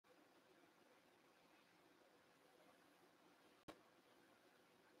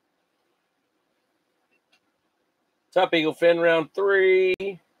Top Eagle Fin round 3.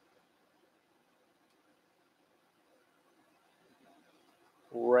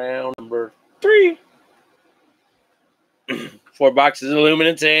 Round number 3. 4 boxes of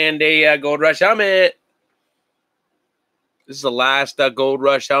Luminance and a Gold Rush helmet. This is the last Gold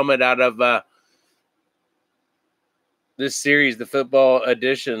Rush helmet out of this series, the football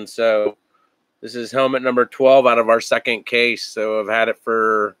edition. So this is helmet number 12 out of our second case. So I've had it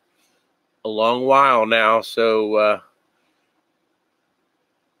for a long while now. So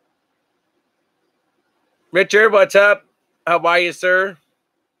Richard, what's up? How are you, sir?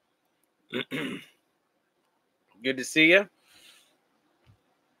 Good to see you.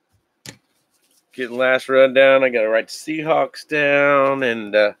 Getting last rundown. I got to write Seahawks down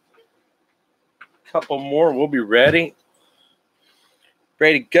and a couple more. We'll be ready.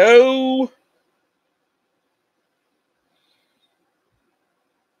 Ready to go.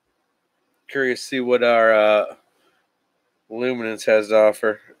 Curious to see what our Luminance has to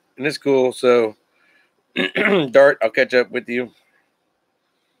offer. And it's cool. So, Dart, I'll catch up with you.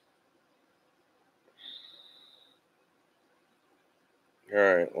 All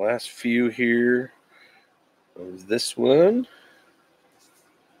right, last few here. This one.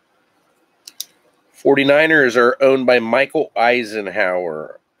 49ers are owned by Michael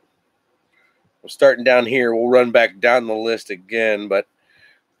Eisenhower. I'm starting down here. We'll run back down the list again, but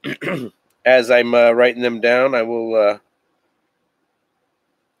as I'm writing them down, I will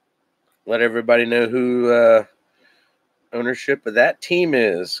let everybody know who ownership of that team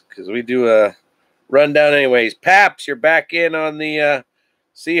is, because we do a rundown anyways. Paps, you're back in on the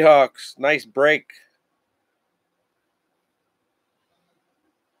Seahawks. Nice break.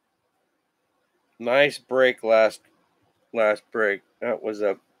 Nice break last break. That was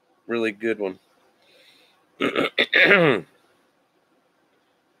a really good one.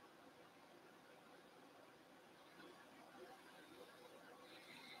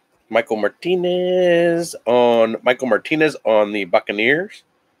 Michael Martinez on the Buccaneers.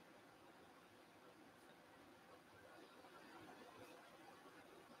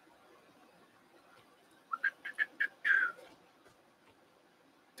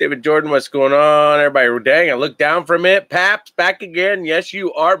 David Jordan, what's going on? Everybody, dang, I looked down for a minute. Paps, back again. Yes,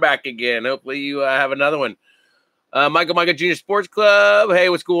 you are back again. Hopefully you have another one. Michael Jr. Sports Club. Hey,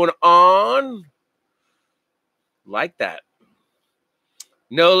 what's going on? Like that.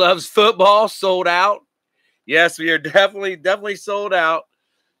 No Loves Football, sold out. Yes, we are definitely sold out.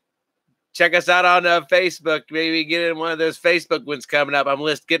 Check us out on Facebook. Maybe get in one of those Facebook ones coming up. I'm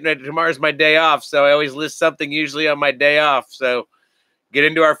getting ready. Tomorrow's my day off, so I always list something usually on my day off. So get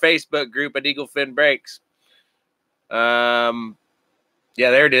into our Facebook group at Eagle Fin Breaks. Yeah,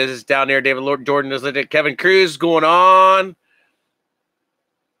 there it is. It's down there. David Lord Jordan is legit. Kevin Cruz going on.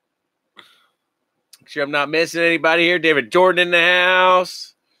 Make sure I'm not missing anybody here. David Jordan in the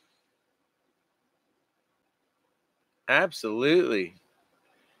house. Absolutely.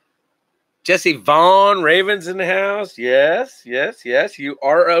 Jesse Vaughn, Ravens in the house. Yes. You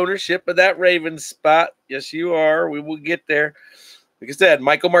are ownership of that Ravens spot. Yes, you are. We will get there. Like I said,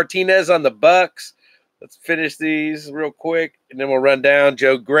 Michael Martinez on the Bucks. Let's finish these real quick, and then we'll run down.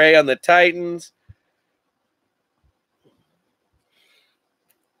 Joe Gray on the Titans.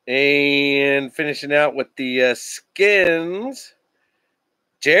 And finishing out with the Skins.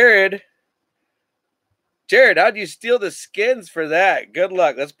 Jared, how'd you steal the Skins for that? Good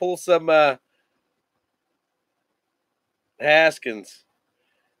luck. Let's pull some Haskins.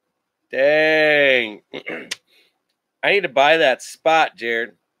 Dang. I need to buy that spot,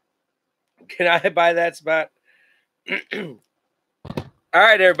 Jared. Can I buy that spot? All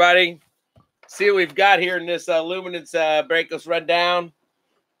right, everybody. See what we've got here in this Luminance breakless rundown.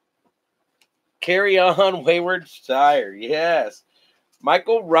 Carry on, Wayward Shire. Yes.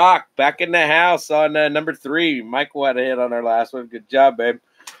 Michael Rock back in the house on number 3. Michael had a hit on our last one. Good job, babe.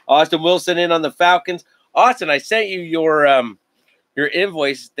 Austin Wilson in on the Falcons. Austin, I sent you your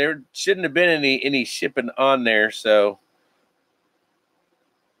invoice. There shouldn't have been any shipping on there, so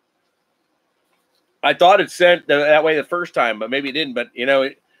I thought it sent that way the first time, but maybe it didn't. But you know,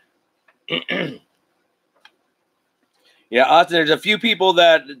 yeah, Austin. There's a few people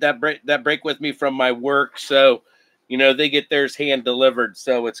that break with me from my work, so you know they get theirs hand delivered.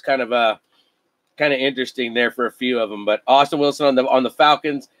 So it's kind of interesting there for a few of them. But Austin Wilson on the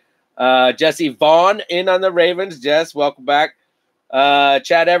Falcons, Jesse Vaughn in on the Ravens. Jess, welcome back.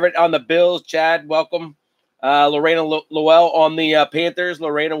 Chad Everett on the Bills. Chad, welcome. Lorena Lowell on the Panthers.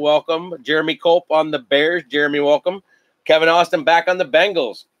 Lorena, welcome. Jeremy Culp on the Bears. Jeremy, welcome. Kevin Austin back on the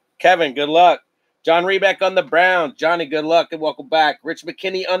Bengals. Kevin, good luck. John Rebeck on the Browns. Johnny, good luck and welcome back. Rich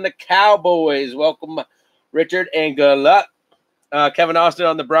McKinney on the Cowboys. Welcome Richard, and good luck. Kevin Austin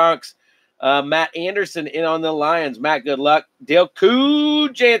on the Bronx. Matt Anderson in on the Lions. Matt, good luck. Dale Koo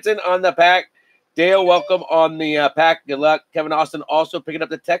Jansen on the Pack. Dale, welcome on the Pack. Good luck. Kevin Austin also picking up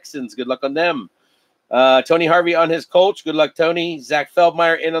the Texans. Good luck on them. Tony Harvey on his Colts. Good luck, Tony. Zach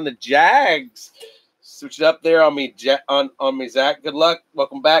Feldmeyer in on the Jags. Switch it up there on me, on me, Zach. Good luck.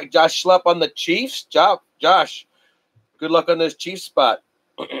 Welcome back. Josh Schlupp on the Chiefs. Josh, good luck on this Chiefs spot.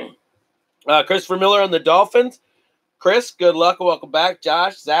 Christopher Miller on the Dolphins. Chris, good luck. Welcome back.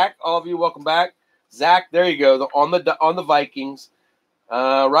 Josh, Zach, all of you, welcome back. Zach, there you go. On the Vikings.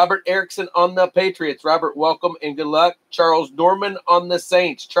 Robert Erickson on the Patriots. Robert, welcome and good luck. Charles Norman on the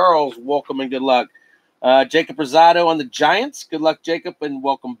Saints. Charles, welcome and good luck. Jacob Rosado on the Giants. Good luck, Jacob, and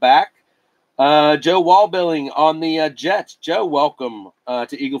welcome back. Joe Walbilling on the Jets. Joe, welcome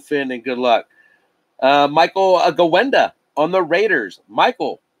to Eagle Fin and good luck. Michael Gawenda on the Raiders.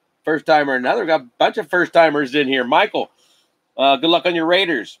 Michael, first timer. Another got a bunch of first timers in here. Michael, good luck on your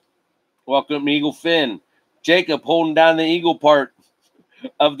Raiders. Welcome, Eagle Fin. Jacob holding down the Eagle part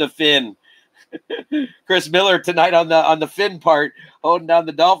of the fin. Chris Miller tonight on the fin part, holding down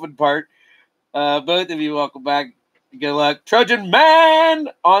the Dolphin part. Both of you, welcome back. Good luck. Trojan Man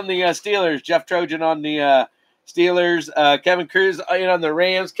on the Steelers. Jeff Trojan on the Steelers. Kevin Cruz in on the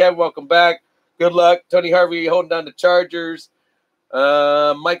Rams. Kevin, welcome back. Good luck. Tony Harvey holding down the Chargers.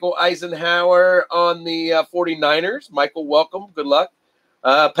 Michael Eisenhower on the 49ers. Michael, welcome. Good luck.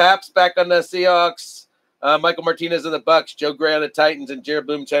 Paps back on the Seahawks. Michael Martinez on the Bucks. Joe Gray on the Titans. And Jared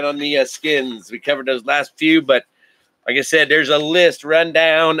Bloomstein on the Skins. We covered those last few, but like I said, there's a list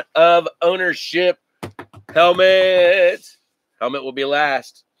rundown of ownership. Helmet will be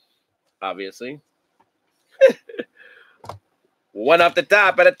last, obviously. One off the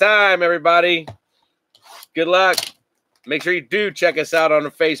top at a time, everybody. Good luck. Make sure you do check us out on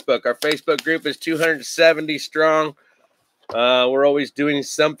the Facebook. Our Facebook group is 270 strong. We're always doing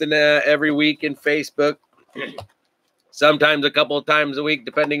something every week in Facebook. Sometimes a couple of times a week,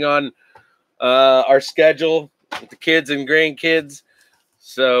 depending on our schedule with the kids and grandkids.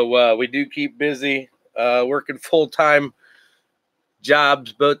 So we do keep busy. Working full-time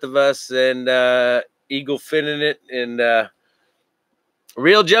jobs, both of us, and Eagle finning it, and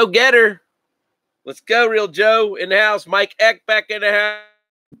Real Joe Getter. Let's go, Real Joe in the house. Mike Eck back in the house.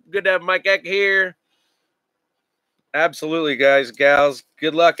 Good to have Mike Eck here. Absolutely, guys, gals.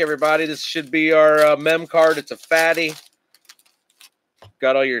 Good luck, everybody. This should be our mem card. It's a fatty.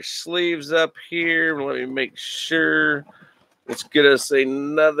 Got all your sleeves up here. Let me make sure. Let's get us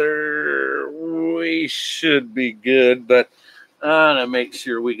another. We should be good, but I want to make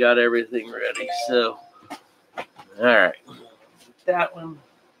sure we got everything ready. So, all right. That one.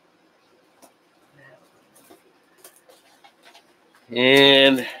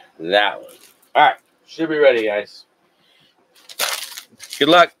 And that one. All right. Should be ready, guys. Good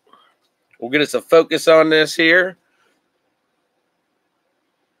luck. We'll get us a focus on this here.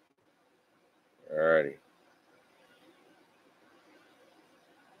 All righty.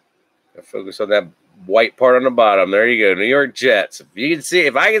 Focus on that white part on the bottom. There you go. New York Jets. If you can see,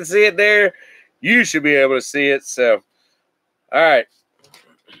 if I can see it there, you should be able to see it. So, all right.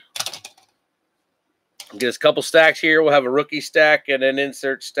 Get us a couple stacks here. We'll have a rookie stack and an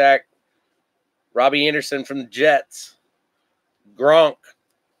insert stack. Robbie Anderson from the Jets. Gronk.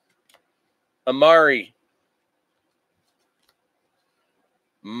 Amari.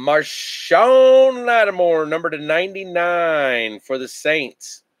 Marshawn Lattimore, number to 99 for the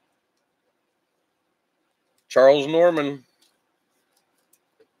Saints. Charles Norman.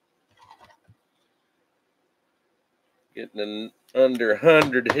 Getting an under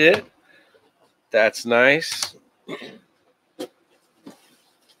 100 hit. That's nice. Yeah,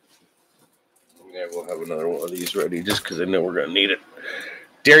 we'll have another one of these ready just because I know we're going to need it.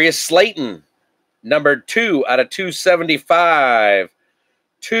 Darius Slayton, number 2 out of 275.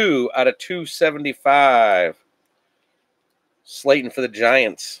 2 out of 275. Slayton for the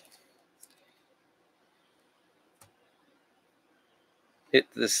Giants. Hit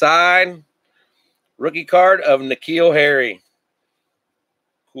to the side. Rookie card of N'Keal Harry.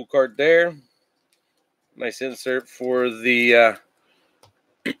 Cool card there. Nice insert for the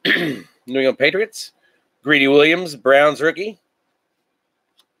New England Patriots. Greedy Williams, Browns rookie.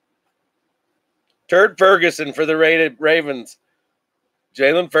 Turd Ferguson for the Ravens.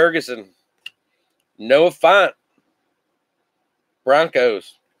 Jalen Ferguson. Noah Fant.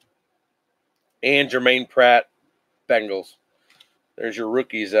 Broncos. And Jermaine Pratt, Bengals. There's your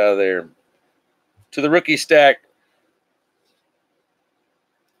rookies out of there. To the rookie stack.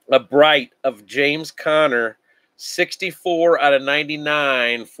 A bright of James Conner. 64 out of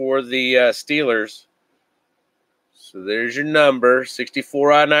 99 for the Steelers. So there's your number,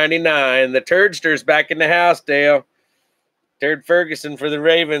 64 out of 99. The Turdster's back in the house, Dale. Turd Ferguson for the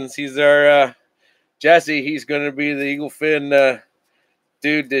Ravens. He's our Jesse. He's going to be the Eagle Fin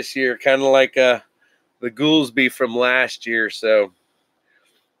dude this year, kind of like the Goolsby from last year. So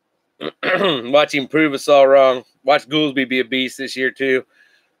watch him prove us all wrong. Watch Goolsby be a beast this year too.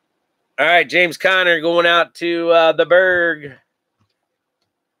 All right, James Conner going out to the Berg.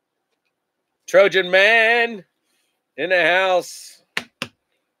 Trojan man in the house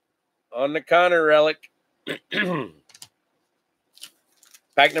on the Conner relic.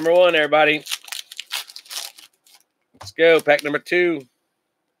 Pack number 1, everybody. Let's go. Pack number 2.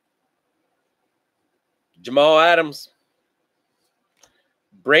 Jamal Adams.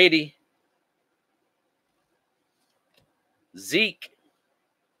 Brady. Zeke.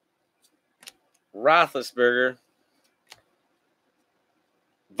 Roethlisberger.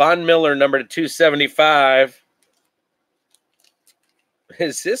 Von Miller, number 275.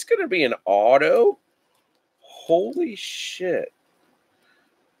 Is this going to be an auto? Holy shit.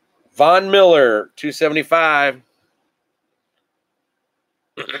 Von Miller, 275.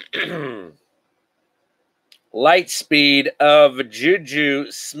 Light speed of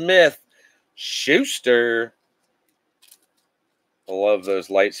Juju Smith-Schuster. I love those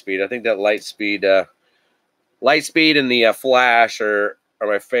light speed. I think that light speed and the flash are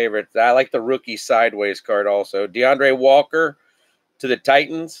my favorites. I like the rookie sideways card also. DeAndre Walker to the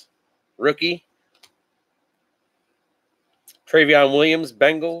Titans, rookie. Travion Williams,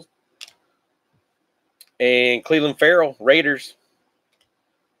 Bengals. And Cleveland Farrell, Raiders.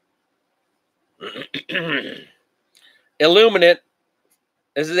 Illuminate.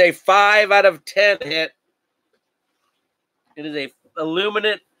 This is a 5 out of 10 hit. It is a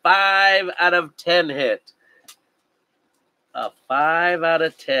Illuminate 5 out of 10 hit. A 5 out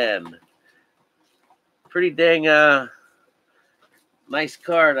of 10. Pretty dang nice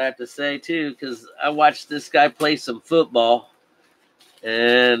card, I have to say, too, because I watched this guy play some football.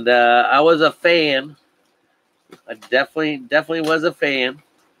 And I was a fan. I definitely was a fan.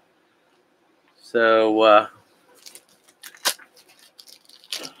 So, all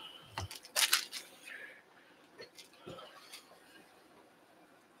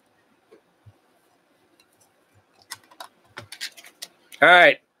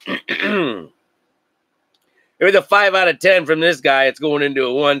right. It was a 5 out of 10 from this guy. It's going into a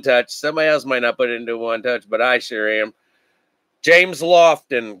 1-touch. Somebody else might not put it into a 1-touch, but I sure am. James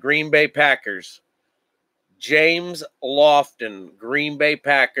Lofton, Green Bay Packers. James Lofton, Green Bay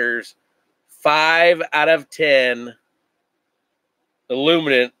Packers. 5 out of 10.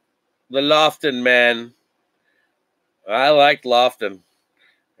 Illuminate. The Lofton man. I liked Lofton.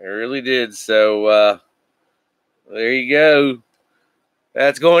 I really did. So, there you go.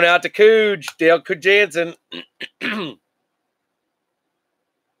 That's going out to Cooge, Dale Jansen.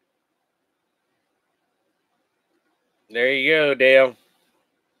 There you go, Dale.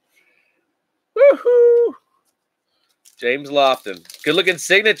 Woohoo! James Lofton. Good looking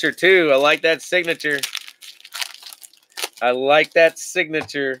signature, too. I like that signature. I like that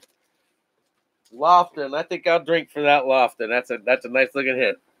signature. Lofton. I think I'll drink for that Lofton. That's a nice looking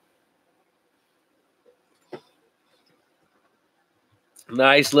hit.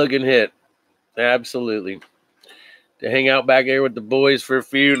 Nice looking hit. Absolutely. To hang out back here with the boys for a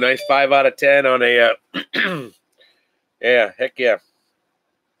few. Nice 5 out of 10 on a yeah, heck yeah.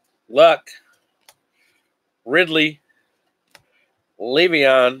 Luck. Ridley.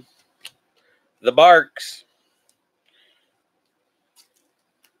 Le'Veon. The Barks.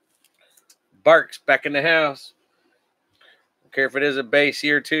 Barks back in the house. Don't care if it is a base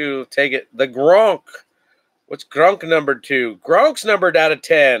year too. Take it. The Gronk. What's Gronk numbered to? Gronk's numbered out of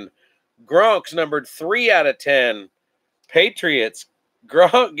 10. Gronk's numbered 3 out of 10. Patriots.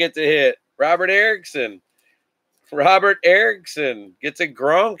 Gronk gets a hit. Robert Erickson gets a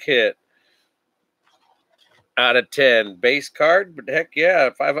Gronk hit. Out of 10. Base card, but heck yeah.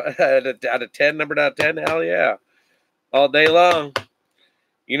 5 out of 10, numbered out of 10. Hell yeah. All day long.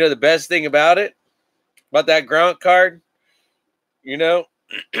 You know the best thing about it? About that Gronk card? You know?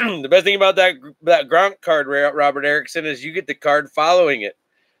 The best thing about that Gronk card, Robert Erickson, is you get the card following it.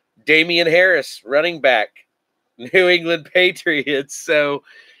 Damian Harris, running back. New England Patriots. So,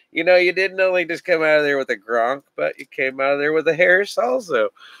 you know, you didn't only just come out of there with a Gronk, but you came out of there with a Harris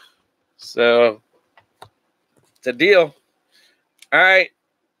also. So, it's a deal. All right.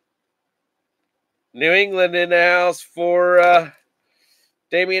 New England in the house for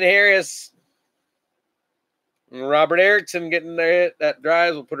Damian Harris. And Robert Erickson getting there. Hit. That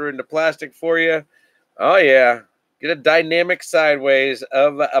drives. We'll put her into plastic for you. Oh, yeah. Get a dynamic sideways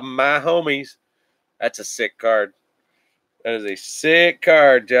of my homies. That's a sick card. That is a sick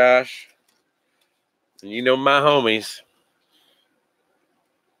card, Josh. And you know my homies.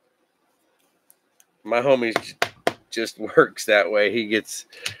 My homies just works that way. He just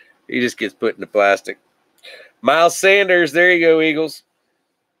gets put into plastic. Miles Sanders, there you go, Eagles.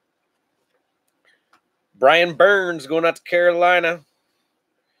 Brian Burns going out to Carolina.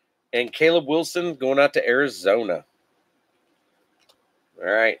 And Caleb Wilson going out to Arizona.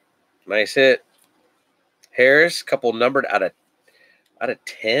 All right. Nice hit. Harris, couple numbered out of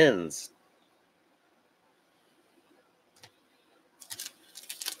 10s.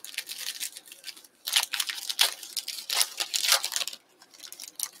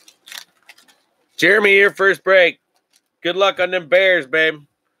 Jeremy, your first break. Good luck on them Bears, babe.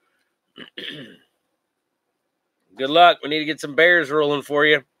 Good luck. We need to get some Bears rolling for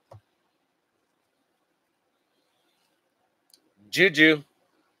you. Juju.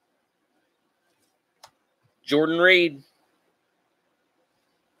 Jordan Reed.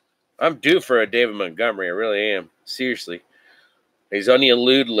 I'm due for a David Montgomery. I really am. Seriously. He's on the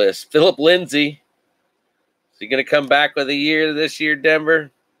elude list. Philip Lindsay. Is he going to come back with a year this year,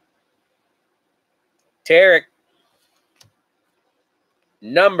 Denver? Tarek.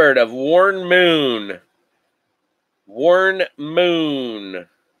 Numbered of Warren Moon. Warren Moon.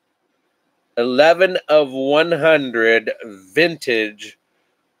 11 of 100 vintage.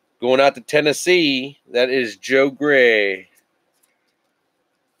 Going out to Tennessee. That is Joe Gray.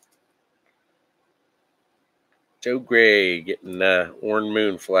 Joe Gray getting Warren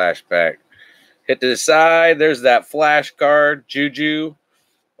Moon flashback. Hit to the side. There's that flash card. Juju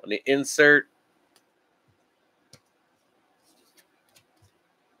on the insert.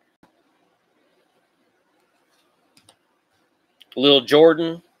 Lil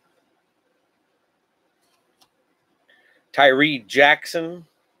Jordan. Tyree Jackson.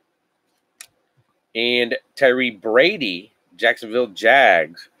 And Tyree Brady. Jacksonville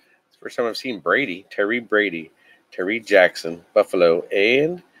Jags. It's the first time I've seen Brady. Tyree Brady. Tyree Jackson. Buffalo.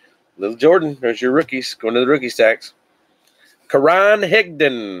 And Lil Jordan. There's your rookies. Going to the rookie stacks. Karan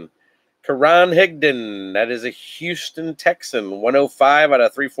Higdon. Karan Higdon. That is a Houston Texan. 105 out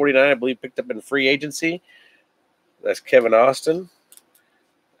of 349. I believe picked up in free agency. That's Kevin Austin.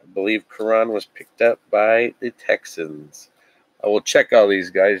 I believe Karan was picked up by the Texans. I will check all these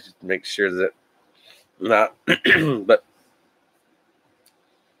guys to make sure that not. But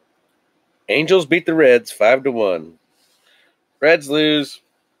Angels beat the Reds 5-1. Reds lose.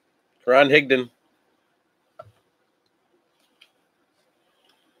 Karan Higdon.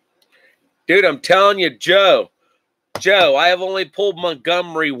 Dude, I'm telling you, Joe, I have only pulled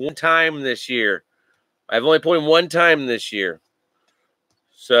Montgomery one time this year. I've only pulled him one time this year.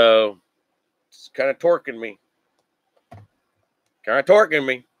 So, it's kind of torquing me. I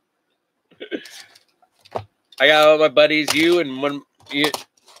got all my buddies, you and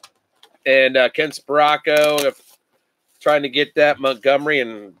Ken Sparacco, trying to get that Montgomery,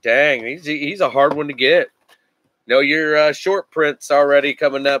 and dang, he's a hard one to get. You know, your short prints already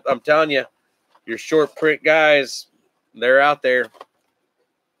coming up. I'm telling you, your short print guys, they're out there.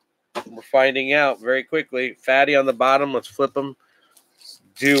 We're finding out very quickly. Fatty on the bottom. Let's flip them.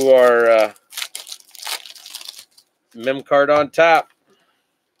 Do our mem card on top.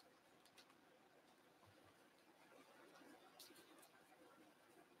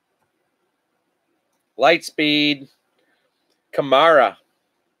 Lightspeed. Kamara.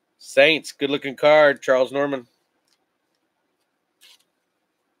 Saints. Good looking card. Charles Norman.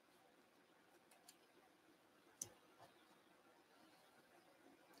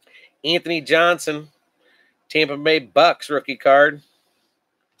 Anthony Johnson, Tampa Bay Bucks rookie card.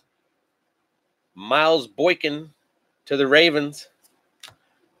 Miles Boykin to the Ravens.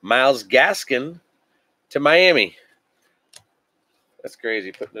 Myles Gaskin to Miami. That's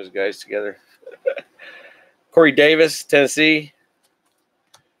crazy putting those guys together. Corey Davis, Tennessee.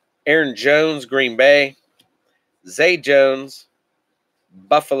 Aaron Jones, Green Bay. Zay Jones,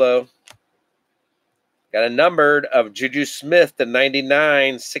 Buffalo. Got a numbered of Juju Smith to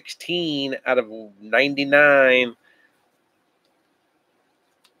 99, 16 out of 99.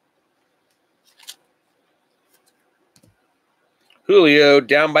 Julio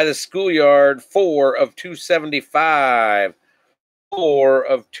down by the schoolyard, 4 of 275. 4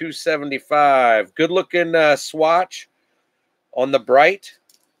 of 275. Good looking swatch on the bright.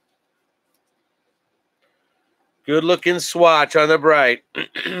 Good looking swatch on the bright.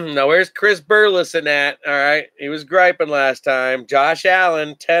 Now, where's Chris Burleson at? All right. He was griping last time. Josh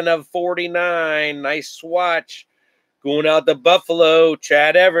Allen, 10 of 49. Nice swatch. Going out to Buffalo.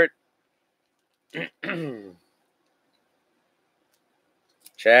 Chad Everett.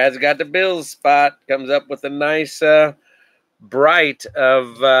 Chad's got the Bills spot. Comes up with a nice Bright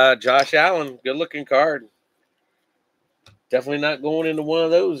of Josh Allen. Good looking card. Definitely not going into one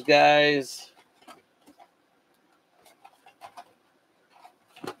of those guys.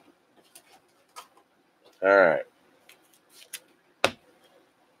 All right.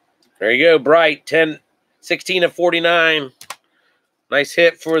 There you go, Bright. 16 of 49. Nice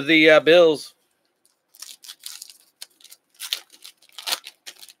hit for the Bills.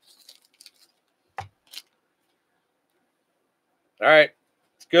 All right,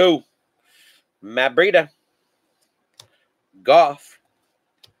 let's go. Matt Breida, Goff,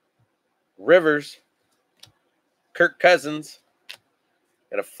 Rivers, Kirk Cousins,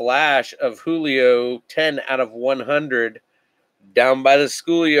 and a flash of Julio, 10 out of 100. Down by the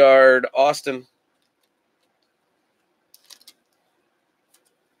schoolyard, Austin.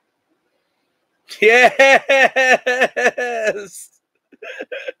 Yes!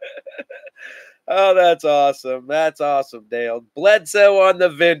 Oh, that's awesome. That's awesome, Dale. Bledsoe on the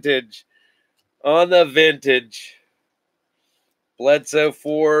vintage. On the vintage. Bledsoe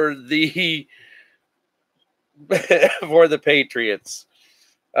for the for the Patriots.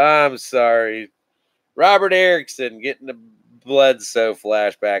 I'm sorry. Robert Erickson getting the Bledsoe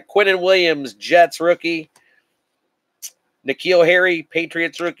flashback. Quinnen Williams, Jets rookie. N'Keal Harry,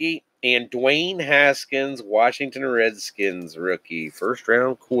 Patriots rookie. And Dwayne Haskins, Washington Redskins rookie. First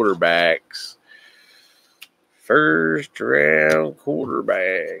round quarterbacks. First round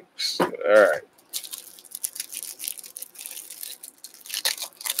quarterbacks. All right.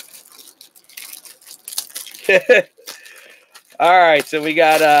 All right, so we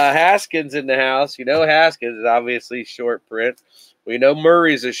got Haskins in the house. You know Haskins is obviously short print. We know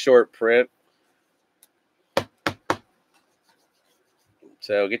Murray's a short print.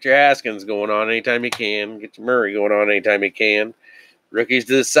 So get your Haskins going on anytime you can. Get your Murray going on anytime you can. Rookies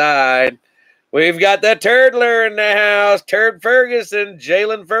to the side. We've got the Turdler in the house. Turd Ferguson,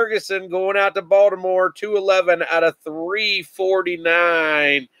 Jalen Ferguson going out to Baltimore. 211 out of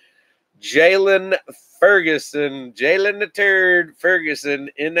 349. Jalen Ferguson, Jalen the Turd Ferguson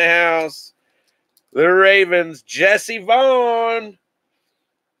in the house. The Ravens, Jesse Vaughn.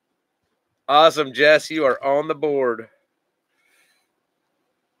 Awesome, Jess. You are on the board.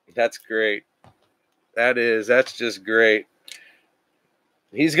 That's great. That's just great.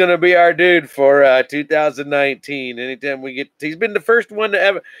 He's going to be our dude for 2019. Anytime we get, he's been the first one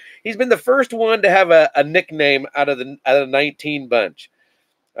to have a nickname out of the 19 bunch.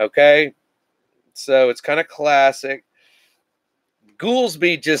 Okay. So it's kind of classic.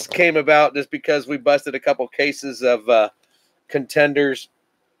 Goolsby just came about just because we busted a couple cases of contenders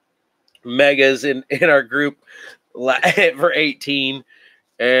megas in our group for 18.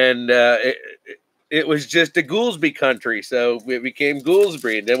 And it was just a Goolsby country, so it became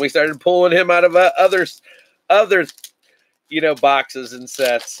Goolsby. And then we started pulling him out of other boxes and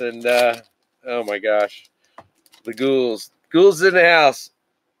sets. And oh my gosh, the Ghouls in the house.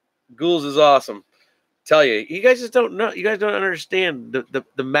 Ghouls is awesome. Tell you, you guys just don't know. You guys don't understand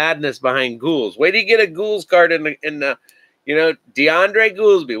the madness behind Ghouls. Wait till you get a Ghouls card in the DeAndre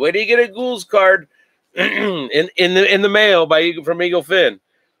Goolsby. Wait till you get a Ghouls card in the mail from Eagle Finn.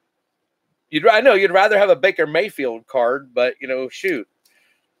 I know you'd rather have a Baker Mayfield card, but shoot.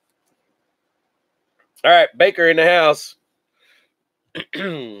 All right, Baker in the house.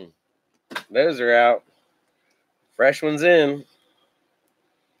 Those are out. Fresh ones in.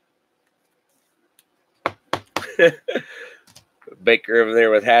 Baker over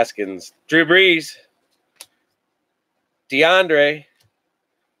there with Haskins. Drew Brees. DeAndre.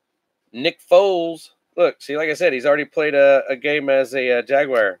 Nick Foles. Look, see, like I said, he's already played a game as a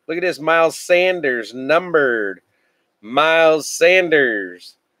Jaguar. Look at this, Miles Sanders, numbered. Miles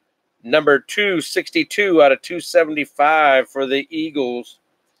Sanders, number 262 out of 275 for the Eagles.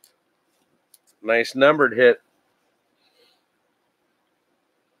 Nice numbered hit.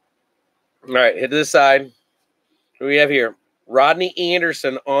 All right, hit to the side. Who do we have here? Rodney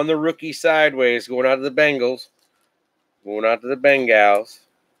Anderson on the rookie sideways, going out to the Bengals. Going out to the Bengals.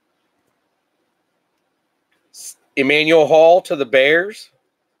 Emmanuel Hall to the Bears,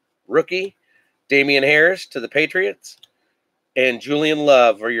 rookie. Damian Harris to the Patriots. And Julian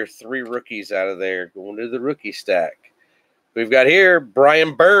Love are your three rookies out of there, going to the rookie stack. We've got here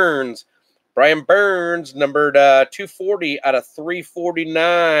Brian Burns. Brian Burns, numbered 240 out of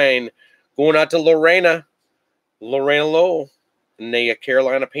 349, going out to Lorena Lowell, and the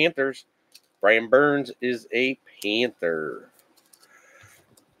Carolina Panthers. Brian Burns is a Panther.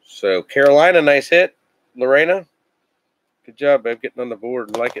 So Carolina, nice hit. Lorena. Good job, babe, getting on the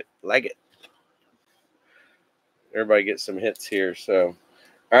board. Like it. Everybody gets some hits here. So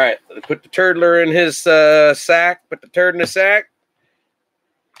All right, put the Turtler in his sack. Put the turd in the sack.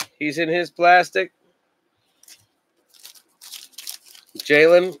 He's in his plastic.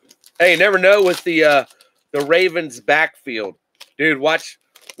 Jalen. Hey, you never know with the Ravens backfield. Dude, watch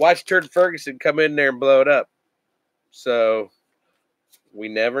Turd Ferguson come in there and blow it up. So we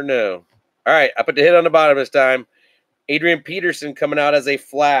never know. All right, I put the hit on the bottom this time. Adrian Peterson coming out as a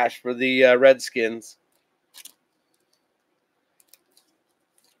flash for the Redskins.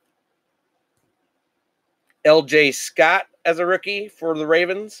 LJ Scott as a rookie for the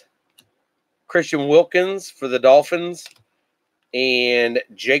Ravens. Christian Wilkins for the Dolphins. And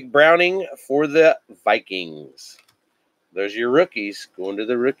Jake Browning for the Vikings. Those are your rookies going to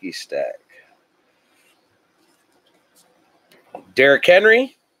the rookie stack. Derrick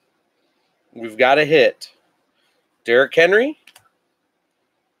Henry. We've got a hit. Derrick Henry.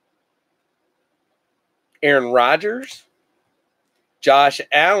 Aaron Rodgers. Josh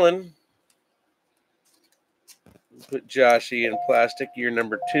Allen. Put Joshy in plastic, year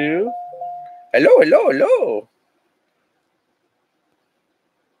number 2. Hello.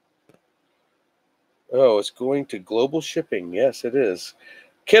 Oh, it's going to global shipping. Yes, it is.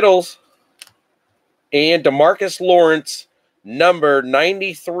 Kittles and DeMarcus Lawrence, number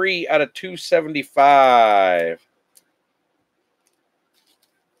 93 out of 275.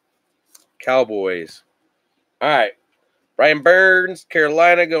 Cowboys. All right. Brian Burns,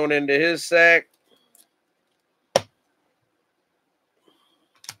 Carolina, going into his sack.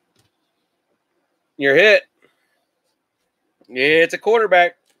 Your hit. Yeah, it's a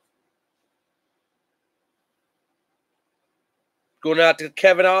quarterback. Going out to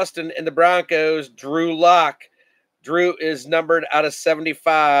Kevin Austin and the Broncos, Drew Lock. Drew is numbered out of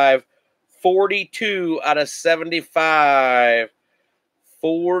 75. 42 out of 75.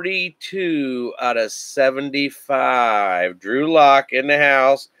 42 out of 75. Drew Lock in the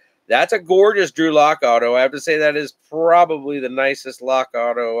house. That's a gorgeous Drew Lock auto. I have to say that is probably the nicest Lock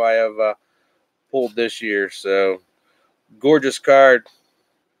auto I have pulled this year. So, gorgeous card.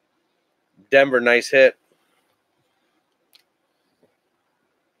 Denver, nice hit.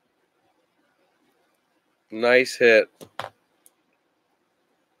 Nice hit.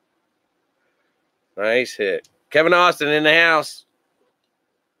 Nice hit. Kevin Austin in the house.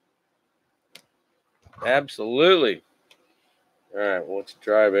 Absolutely. All right, well, let's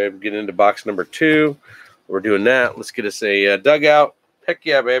try, babe. Get into box number 2. We're doing that. Let's get us a dugout. Heck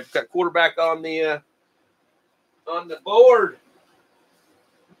yeah, babe. Got quarterback on the board.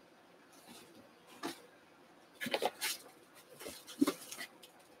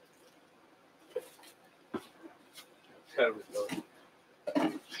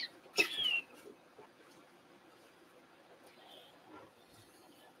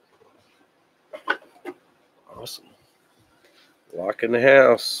 Awesome. Lock in the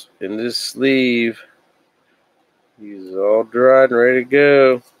house. In this sleeve. He's all dry and ready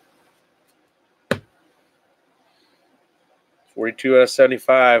to go. 42 out of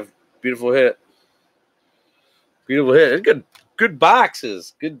 75. Beautiful hit. Beautiful hit. Good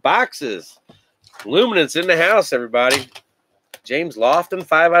boxes. Good boxes. Luminance in the house, everybody. James Lofton,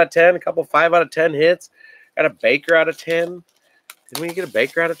 5 out of 10. A couple 5 out of 10 hits. Got a Baker out of 10. Didn't we get a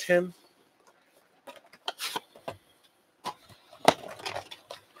Baker out of 10?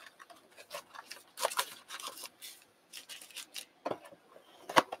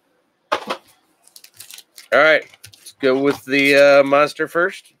 All right. Let's go with the monster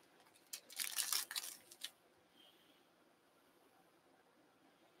first.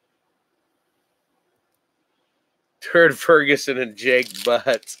 Turd Ferguson and Jake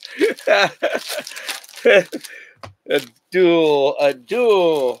Butts. A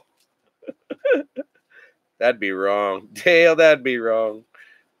duel. That'd be wrong. Dale, that'd be wrong.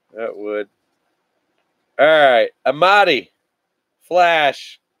 That would. All right. Amadi.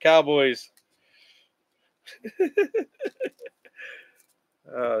 Flash. Cowboys.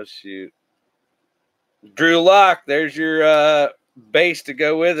 Oh, shoot. Drew Lock. There's your base to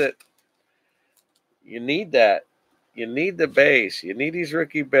go with it. You need that. You need the base. You need his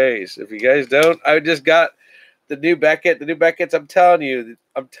rookie base. If you guys don't, I just got the new Beckett. The new Beckett's, I'm telling you,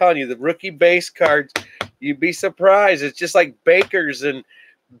 the rookie base cards, you'd be surprised. It's just like Bakers and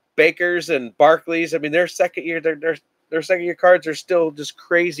Barclays. I mean, their second year cards are still just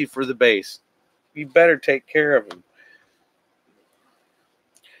crazy for the base. You better take care of them.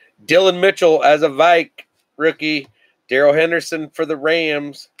 Dylan Mitchell as a Vike rookie. Darrell Henderson for the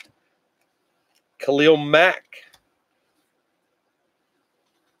Rams. Khalil Mack.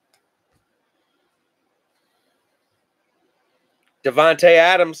 Devontae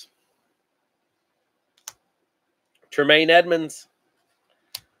Adams. Tremaine Edmonds.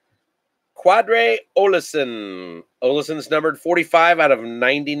 Quadre Olesen. Olesen's numbered 45 out of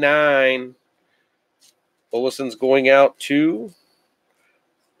 99. Olesen's going out to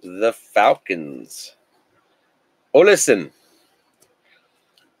the Falcons. Olesen.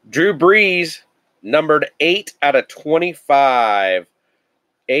 Drew Brees, numbered 8 out of 25.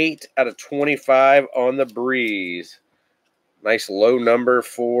 8 out of 25 on the Breeze. Nice low number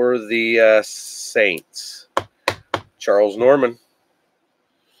for the Saints. Charles Norman.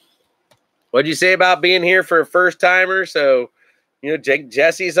 What'd you say about being here for a first-timer? So, Jake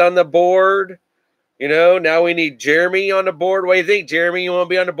Jesse's on the board. Now we need Jeremy on the board. What do you think, Jeremy? You want to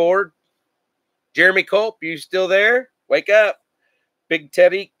be on the board? Jeremy Culp, you still there? Wake up. Big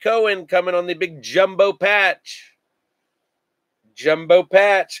Teddy Cohen coming on the big jumbo patch. Jumbo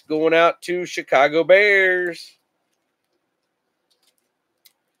patch going out to Chicago Bears.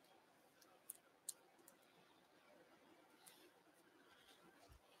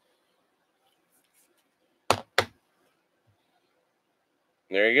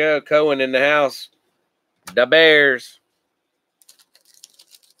 There you go. Cohen in the house. The Bears.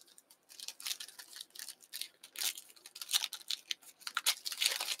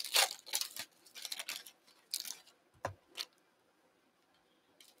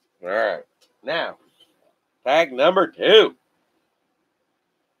 All right. Now, pack number 2.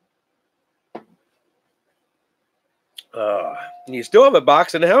 You still have a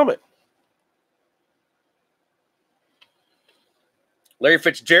box and a helmet. Larry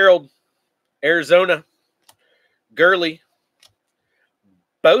Fitzgerald, Arizona. Gurley.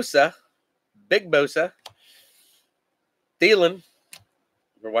 Bosa. Big Bosa. Thielen.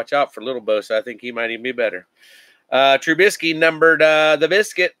 Watch out for little Bosa. I think he might even be better. Trubisky numbered the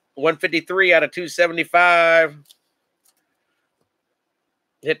biscuit. 153 out of 275.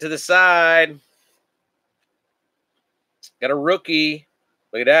 Hit to the side. Got a rookie.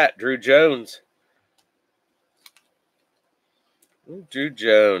 Look at that. Drew Jones. Drew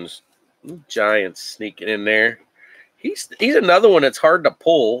Jones. Giants sneaking in there. He's another one that's hard to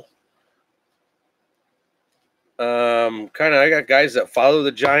pull. I got guys that follow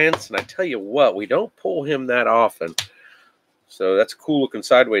the Giants, and I tell you what, we don't pull him that often. So that's a cool looking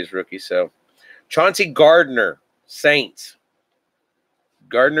sideways rookie. So Chauncey Gardner, Saints.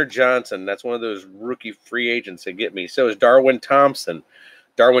 Gardner Johnson, that's one of those rookie free agents that get me. So is Darwin Thompson.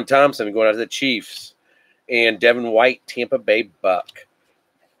 Darwin Thompson going out to the Chiefs. And Devin White, Tampa Bay Buck.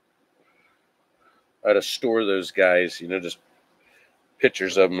 I had to store those guys, just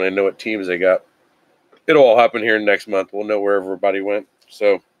pictures of them. I know what teams they got. It'll all happen here next month. We'll know where everybody went.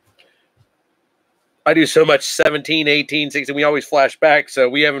 So I do so much 17, 18, 16. We always flash back, so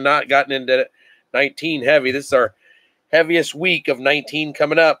we have not gotten into 19 heavy. This is our heaviest week of 19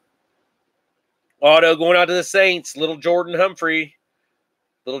 coming up. Auto going out to the Saints. Little Jordan Humphrey.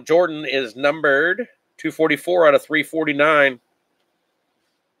 Little Jordan is numbered 244 out of 349.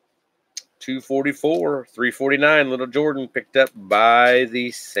 244, 349. Little Jordan picked up by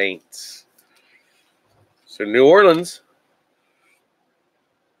the Saints. So New Orleans.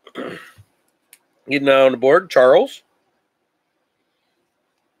 Getting on the board, Charles.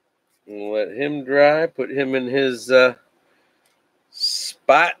 We'll let him dry. Put him in his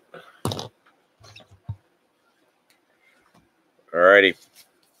spot. All righty.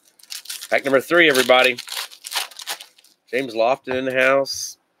 Pack number 3, everybody. James Lofton in the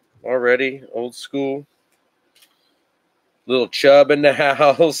house already. Old school. Little Chubb in the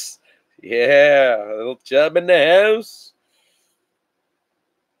house. Yeah, little Chubb in the house.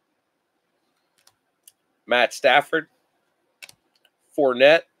 Matt Stafford.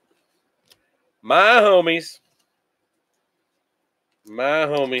 Fournette. My homies. My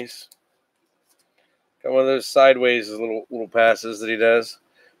homies. Got one of those sideways little passes that he does.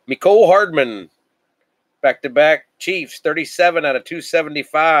 Mecole Hardman. Back-to-back Chiefs. 37 out of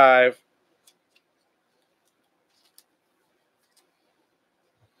 275.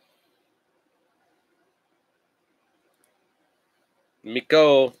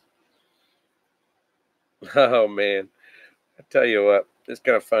 Mecole. Oh, man. I tell you what. It's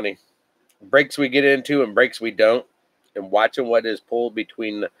kind of funny. Breaks we get into and breaks we don't. And watching what is pulled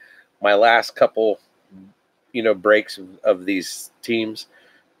between my last couple, breaks of these teams.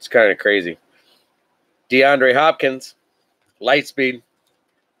 It's kind of crazy. DeAndre Hopkins, Lightspeed.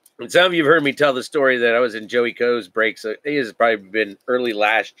 And some of you have heard me tell the story that I was in Joey Coe's breaks. It has probably been early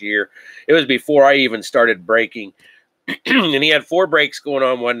last year. It was before I even started breaking. And he had 4 breaks going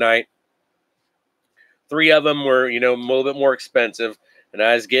on one night. 3 of them were, a little bit more expensive. And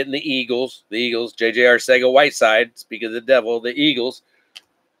I was getting the Eagles, J.J. Arcega-Whiteside, speak of the devil, the Eagles.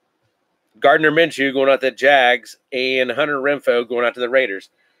 Gardner Minshew going out to the Jags, and Hunter Renfrow going out to the Raiders.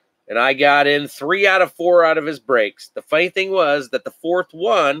 And I got in 3 out of 4 out of his breaks. The funny thing was that the fourth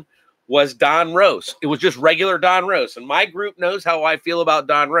one was Don Roast. It was just regular Don Roast. And my group knows how I feel about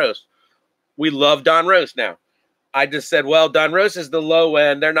Don Roast. We love Don Roast now. I just said, well, Don Roast is the low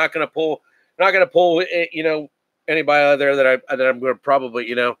end. They're not going to pull, you know, anybody out there that I'm going to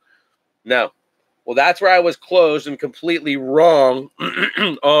probably, no. Well, that's where I was closed and completely wrong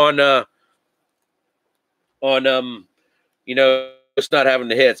on just not having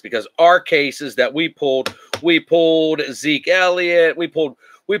the hits, because our cases that we pulled Zeke Elliott, we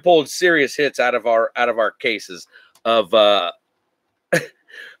pulled serious hits out of our cases of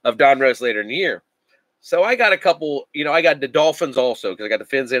of Don Roast later in the year. So I got a couple, I got the Dolphins also, because I got the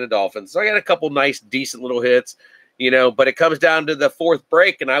Fins and the Dolphins. So I got a couple nice, decent little hits, but it comes down to the fourth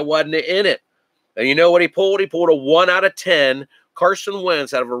break, and I wasn't in it. And you know what he pulled? He pulled a 1 out of 10 Carson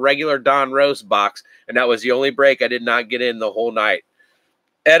Wentz out of a regular Don Roast box, and that was the only break I did not get in the whole night.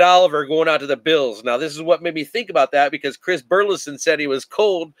 Ed Oliver going out to the Bills. Now, this is what made me think about that, because Chris Burleson said he was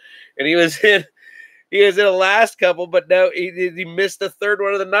cold, and he was in the last couple, but no, he missed the third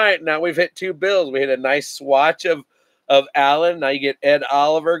one of the night. Now we've hit 2 Bills. We hit a nice swatch of Allen. Now you get Ed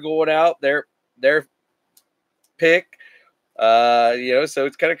Oliver going out their pick. So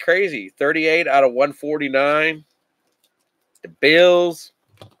it's kind of crazy. 38 out of 149. The Bills.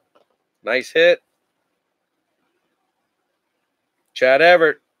 Nice hit. Chad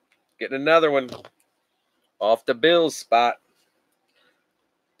Everett getting another one off the Bills spot.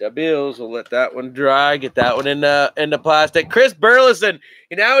 The Bills will let that one dry. Get that one in the plastic. Chris Burleson.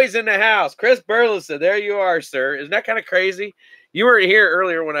 Now he's in the house. Chris Burleson. There you are, sir. Isn't that kind of crazy? You were here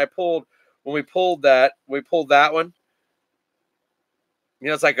earlier when we pulled that one.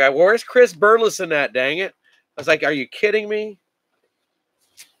 It's like, where's Chris Burleson at? Dang it! I was like, are you kidding me?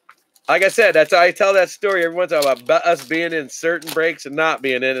 Like I said, that's how I tell that story every once in a while about us being in certain breaks and not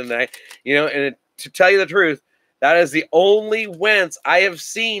being in. And to tell you the truth, that is the only Wentz I have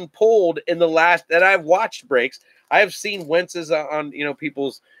seen pulled in the last that I've watched breaks. I have seen Wentz's on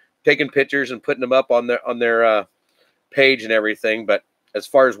people's taking pictures and putting them up on their page and everything. But as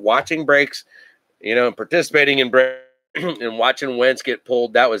far as watching breaks, and participating in breaks and watching Wentz get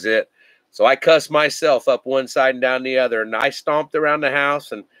pulled, that was it. So I cussed myself up one side and down the other, and I stomped around the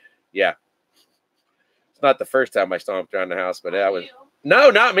house. And yeah, it's not the first time I stomped around the house, but that was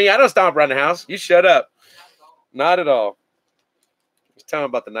not me. I don't stomp around the house. You shut up. Not at all. I was telling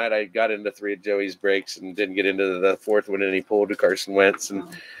about the night I got into 3 of Joey's breaks and didn't get into the fourth one, and he pulled to Carson Wentz, and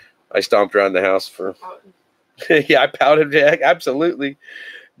I stomped around the house for. Yeah, I pouted. Yeah, absolutely.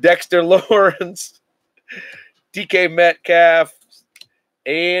 Dexter Lawrence, DK Metcalf,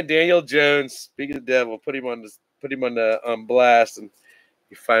 and Daniel Jones. Speaking of the devil, put him on the blast, and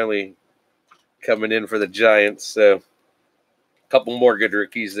he finally coming in for the Giants. So a couple more good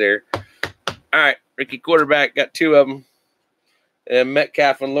rookies there. All right, rookie quarterback, got 2 of them. And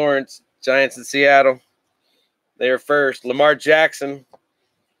Metcalf and Lawrence, Giants in Seattle. They are first. Lamar Jackson,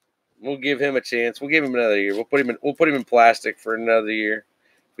 we'll give him a chance. We'll give him another year. We'll put him in plastic for another year.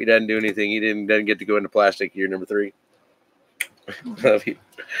 If he doesn't do anything, he doesn't get to go into plastic year number 3. Love you.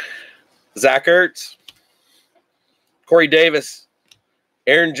 Zach Ertz, Corey Davis,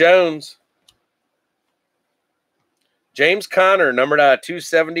 Aaron Jones, James Conner, numbered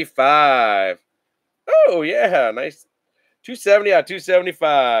 275. Oh, yeah, nice. 270 out of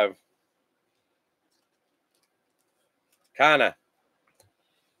 275. Conner.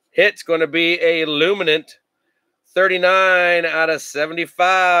 Hit's going to be a Luminant. 39 out of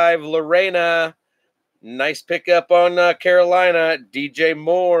 75. Lorena. Nice pickup on Carolina. DJ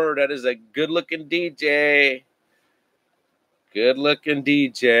Moore. That is a good-looking DJ. Good-looking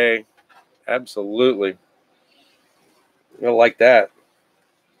DJ. Absolutely. I like that.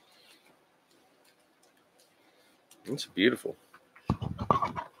 It's beautiful.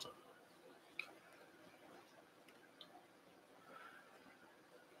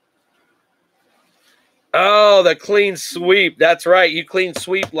 Oh, the clean sweep. That's right. You clean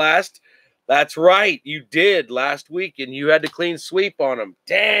sweep last. That's right. You did last week, and you had to clean sweep on them.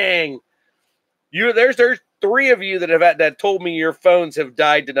 Dang. There's 3 of you that told me your phones have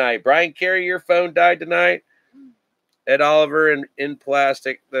died tonight. Brian Carey, your phone died tonight. Ed Oliver in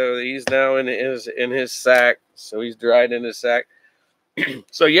plastic, though. He's now in his sack, so he's dried in his sack.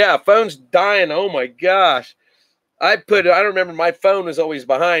 So yeah, phone's dying. Oh my gosh. I don't remember, my phone was always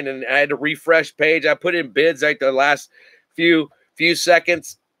behind, and I had to refresh page. I put in bids like the last few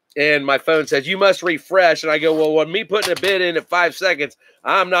seconds, and my phone says, you must refresh. And I go, well, when me putting a bid in at 5 seconds,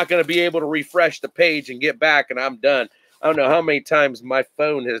 I'm not going to be able to refresh the page and get back, and I'm done. I don't know how many times my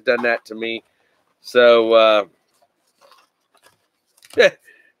phone has done that to me. So,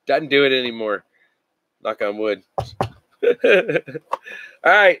 Doesn't do it anymore. Knock on wood. All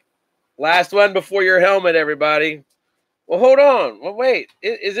right. Last one before your helmet, everybody. Well, hold on. Well, wait.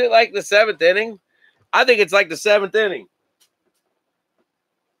 Is it like the 7th inning? I think it's like the 7th inning.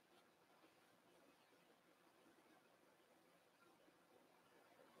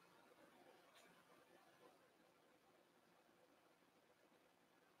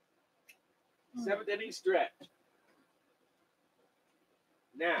 Seventh inning stretch.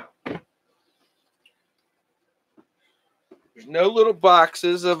 Now, there's no little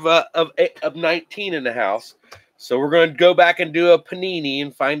boxes of 19 in the house. So we're going to go back and do a panini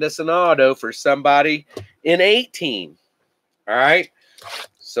and find us an auto for somebody in 18. All right.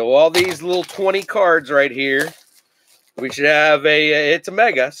 So all these little 20 cards right here, we should have it's a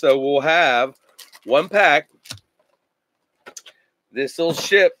mega. So we'll have one pack. This will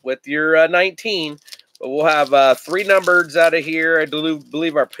ship with your 19. But we'll have 3 numbers out of here. I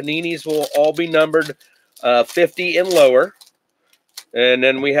believe our paninis will all be numbered 50 and lower. And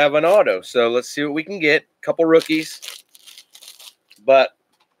then we have an auto. So let's see what we can get. Couple rookies. But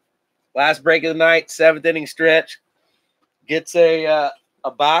last break of the night, 7th inning stretch. Gets a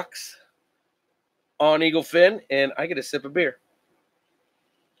box on Eagle Fin, and I get a sip of beer.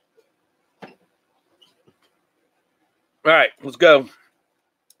 All right, let's go.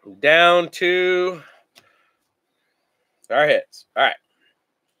 Down to our hits. All right.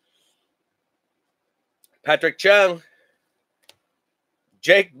 Patrick Chung.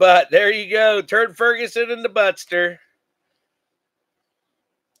 Jake Butt. There you go. Turd Ferguson and the Buttster.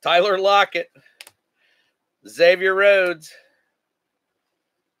 Tyler Lockett. Xavier Rhodes.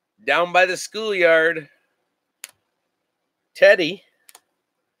 Down by the schoolyard. Teddy.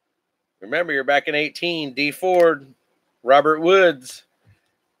 Remember, you're back in 18. D. Ford. Robert Woods.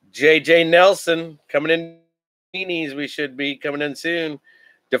 J.J. Nelson. Coming in. We should be coming in soon.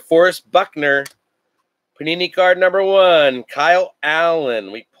 DeForest Buckner. Panini card number 1. Kyle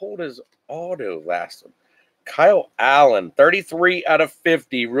Allen. We pulled his auto last one. Kyle Allen. 33 out of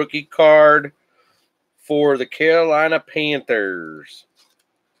 50. Rookie card for the Carolina Panthers.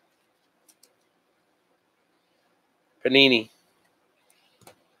 Panini.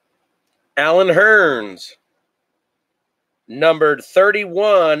 Alan Hearns. Numbered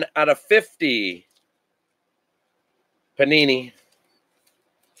 31 out of 50. Panini.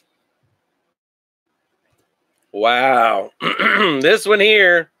 Wow. This one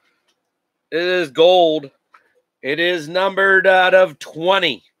here is gold. It is numbered out of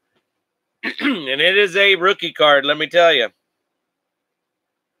 20. And it is a rookie card, let me tell you.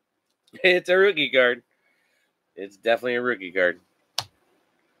 It's a rookie card. It's definitely a rookie card.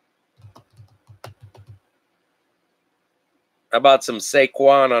 How about some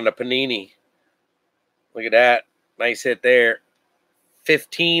Saquon on the Panini? Look at that. Nice hit there.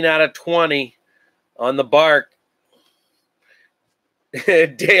 15 out of 20 on the bark.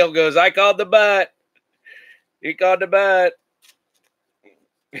 Dale goes, I called the butt. He called the butt.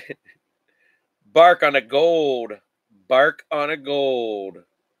 Bark on a gold. Bark on a gold.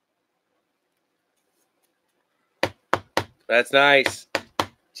 That's nice.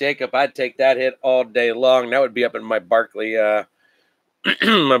 Jacob, I'd take that hit all day long. That would be up in my Barkley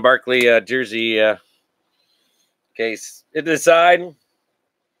my Barkley jersey case. To the side,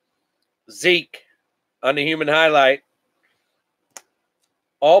 Zeke on the human highlight.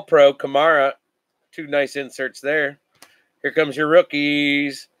 All-Pro Kamara. 2 nice inserts there. Here comes your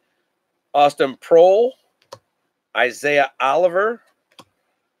rookies. Austin Prohl. Isaiah Oliver.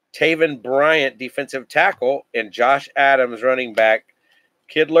 Taven Bryant, defensive tackle. And Josh Adams, running back.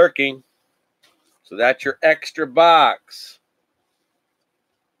 Kid lurking. So that's your extra box.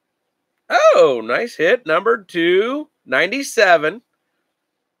 Oh, nice hit. Number 297.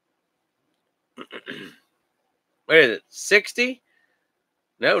 What is it? 60?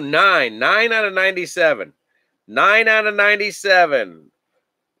 No, 9. 9 out of 97. 9 out of 97.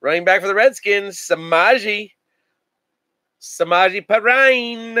 Running back for the Redskins, Samaji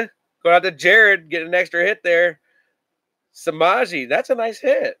Perine. Going out to Jared, getting an extra hit there. Samaji, that's a nice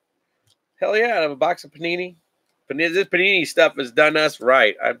hit. Hell yeah, I have a box of Panini. This Panini stuff has done us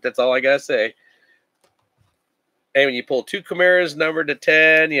right. That's all I got to say. And when you pull 2 Camaras numbered to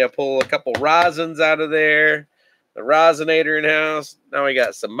 10, you pull a couple Rosins out of there. The Rosinator in house. Now we got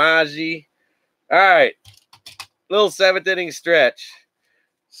Samaji. All right. Little 7th inning stretch.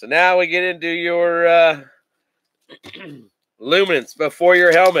 So now we get into your Luminance before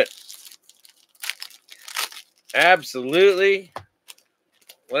your helmet. Absolutely.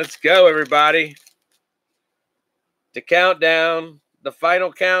 Let's go, everybody. The countdown. The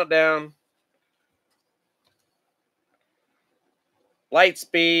final countdown.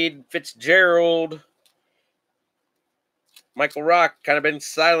 Lightspeed, Fitzgerald. Michael Rock, kind of been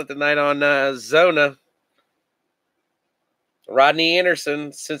silent tonight on Zona. Rodney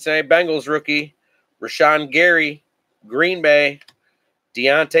Anderson, Cincinnati Bengals rookie. Rashawn Gary, Green Bay.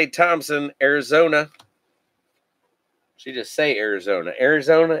 Deontay Thompson, Arizona. She just say Arizona.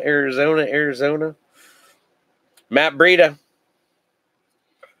 Arizona, Arizona, Arizona. Matt Breida.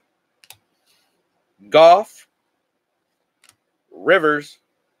 Goff. Rivers.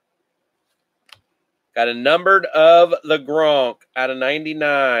 Got a numbered of the Gronk out of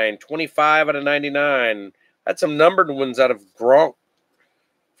 99. 25 out of 99. Had some numbered ones out of Gronk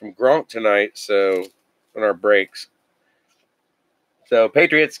from Gronk tonight, so on our breaks. So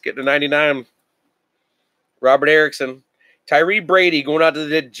Patriots get to 99. Robert Erickson. Tyree Brady going out to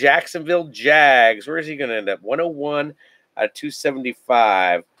the Jacksonville Jags. Where is he going to end up? 101 out of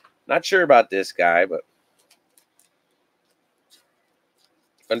 275. Not sure about this guy, but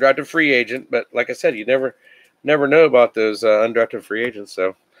undrafted free agent. But like I said, you never know about those undrafted free agents.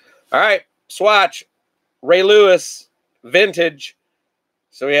 So, all right, swatch. Ray Lewis, vintage.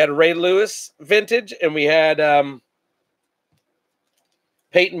 So we had Ray Lewis, vintage, and we had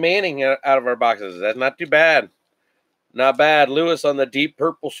Peyton Manning out of our boxes. That's not too bad. Not bad. Lewis on the deep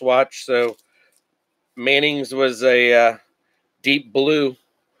purple swatch. So Manning's was a deep blue.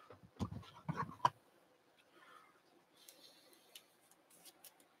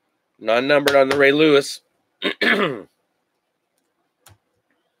 Non-numbered on the Ray Lewis.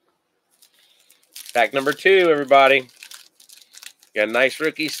 Pack number 2, everybody. You got a nice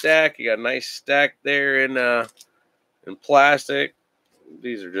rookie stack. You got a nice stack there in plastic.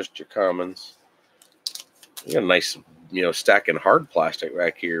 These are just your commons. You got a nice, stack in hard plastic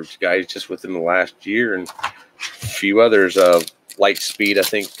back here, guys, just within the last year, and a few others. Lightspeed, I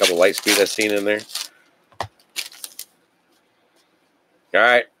think, a couple Lightspeed I've seen in there. All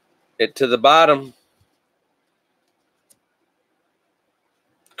right, it to the bottom.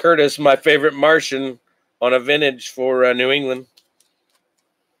 Curtis, my favorite Martian, on a vintage for New England.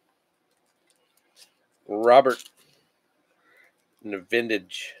 Robert, in the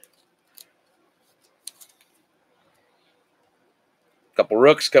vintage. Couple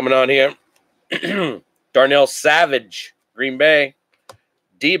rooks coming on here. Darnell Savage, Green Bay.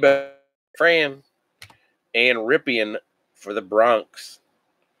 Debo, Fran. And Ripien for the Bronx.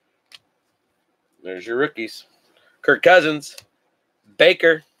 There's your rookies. Kirk Cousins.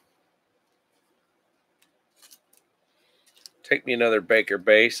 Baker. Take me another Baker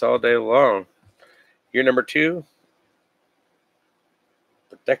base all day long. Year number 2.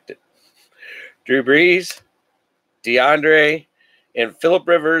 Protect it. Drew Brees. DeAndre. And Phillip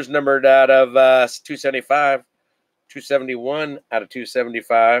Rivers, numbered out of 275. 271 out of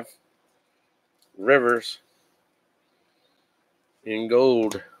 275. Rivers. In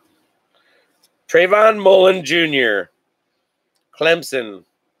gold. Trayvon Mullen Jr. Clemson.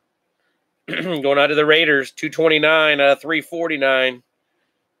 Going out to the Raiders. 229 out of 349.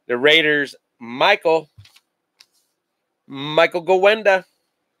 The Raiders. Michael Gowenda.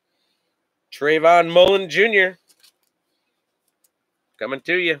 Trayvon Mullen Jr. Coming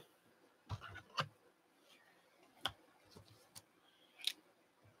to you.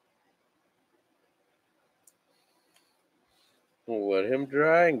 We'll let him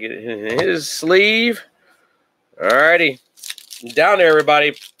dry and get it in his sleeve. All righty. Down there,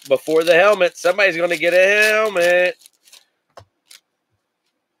 everybody. Before the helmet. Somebody's going to get a helmet.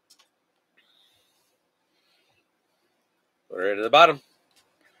 Right to the bottom.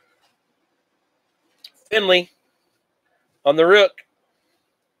 Finley on the rook.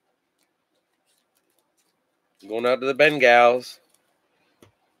 Going out to the Bengals.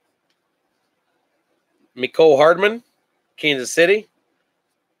 Mecole Hardman, Kansas City.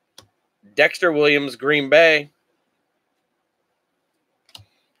 Dexter Williams, Green Bay.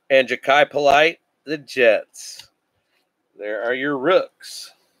 And Ja'Kai Polite, the Jets. There are your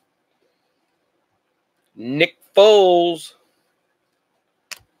rooks. Nick Foles.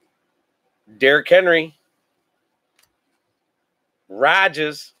 Derrick Henry.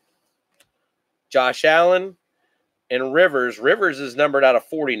 Rodgers. Josh Allen. And Rivers. Rivers is numbered out of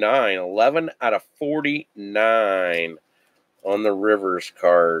 49. 11 out of 49 on the Rivers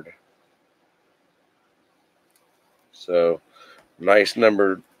card. So, nice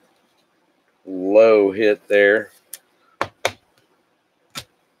numbered low hit there. All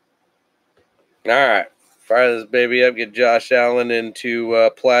right. Fire this baby up. Get Josh Allen into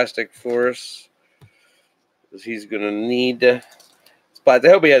plastic for us. Because he's going to need spots. I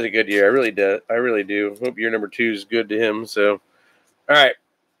hope he has a good year. I really do. Hope year number 2 is good to him. So, all right.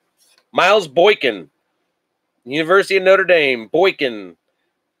 Miles Boykin. University of Notre Dame, Boykin,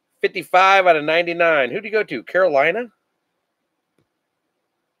 55 out of 99. Who did he go to? Carolina?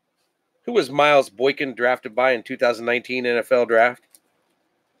 Who was Miles Boykin drafted by in 2019 NFL draft?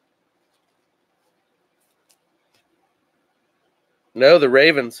 No, the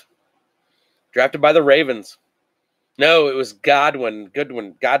Ravens. Drafted by the Ravens. No, it was Godwin.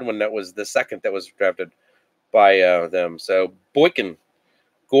 Godwin that was the second that was drafted by them. So Boykin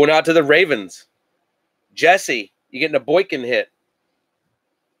going out to the Ravens. Jesse, you getting a Boykin hit.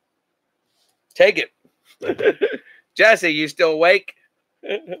 Take it. Jesse, you still awake?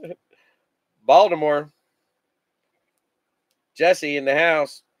 Baltimore. Jesse in the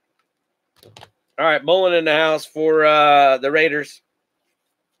house. All right, Mullen in the house for the Raiders.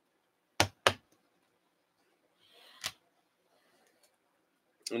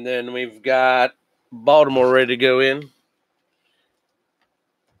 And then we've got Baltimore ready to go in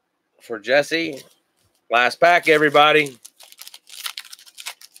for Jesse. Last pack, everybody.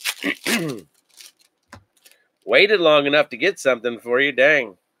 Waited long enough to get something for you.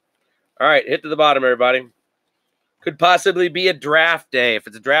 Dang. All right, hit to the bottom, everybody. Could possibly be a draft day. If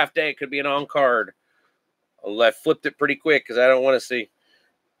it's a draft day, it could be an on-card. I flipped it pretty quick because I don't want to see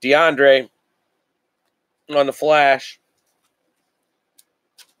DeAndre on the flash.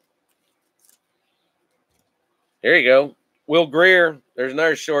 There you go. Will Greer. There's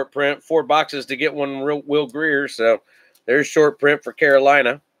another short print. 4 boxes to get one real Will Greer. So there's short print for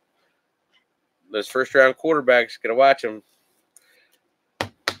Carolina. Those first-round quarterbacks, going to watch them.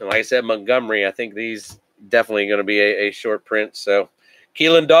 And like I said, Montgomery, I think these definitely going to be a short print. So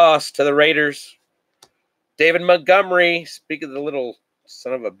Keelan Doss to the Raiders. David Montgomery, speak of the little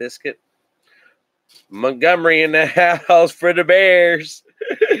son of a biscuit. Montgomery in the house for the Bears.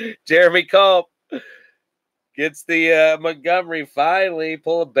 Jeremy Culp gets the Montgomery finally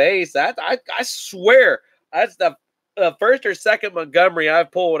pull a base. I swear that's the first or second Montgomery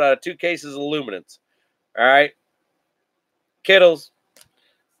I've pulled out of 2 cases of Luminance. All right. Kittles.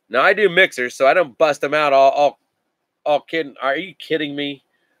 Now, I do mixers, so I don't bust them out all kidding. Are you kidding me?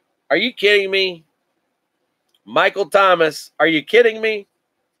 Are you kidding me? Michael Thomas, are you kidding me?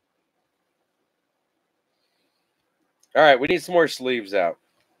 All right, we need some more sleeves out.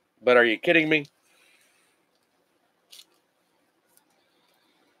 But are you kidding me?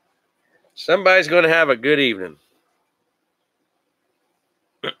 Somebody's going to have a good evening.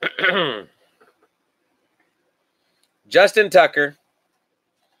 Justin Tucker.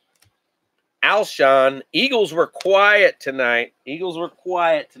 Alshon. Eagles were quiet tonight.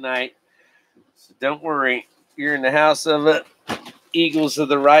 So don't worry. You're in the house of it. Eagles of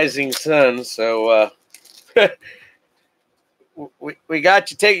the rising sun. So we got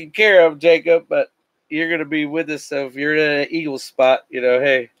you taken care of, Jacob, but you're going to be with us. So if you're in an Eagles spot,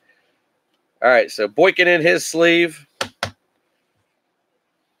 hey. All right, so Boykin in his sleeve.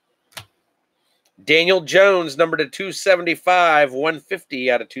 Daniel Jones, number to 275,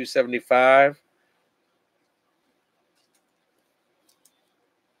 150 out of 275.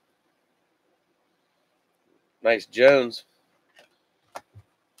 Nice Jones.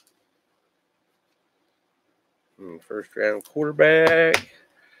 First round quarterback.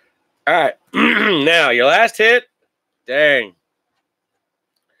 All right. Now, your last hit. Dang.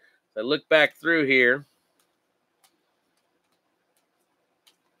 I look back through here.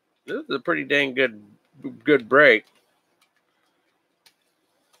 This is a pretty dang good break.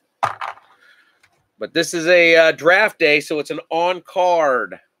 But this is a draft day, so it's an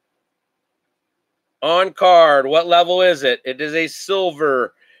on-card. On-card. What level is it? It is a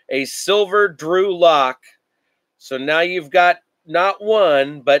silver Drew Lock. So now you've got not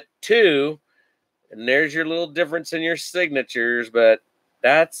 1, but 2. And there's your little difference in your signatures, but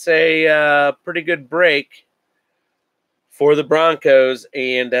that's a pretty good break for the Broncos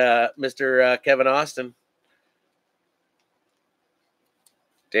and Mr. Kevin Austin.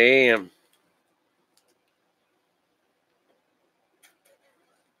 Damn.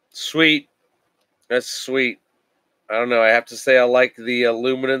 Sweet. That's sweet. I don't know. I have to say I like the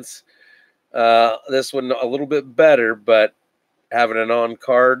Luminance. This one a little bit better, but having an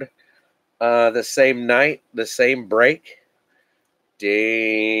on-card the same night, the same break.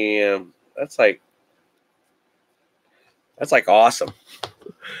 Damn. That's like awesome.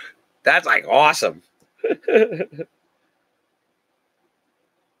 That's like awesome.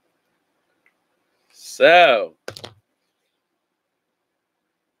 So,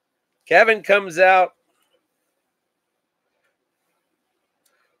 Kevin comes out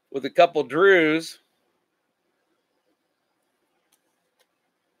with a couple Drews.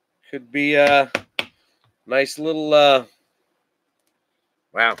 Could be a nice little wow.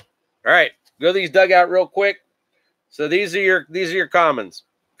 All right, go to these dugout real quick. So these are your commons.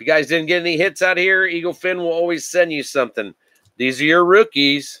 If you guys didn't get any hits out here, Eagle Finn will always send you something. These are your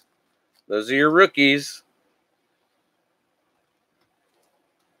rookies. Those are your rookies.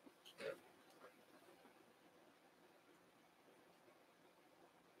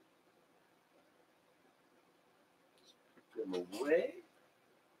 Put them away.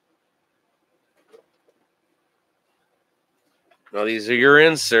 Now these are your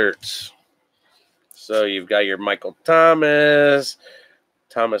inserts. So you've got your Michael Thomas.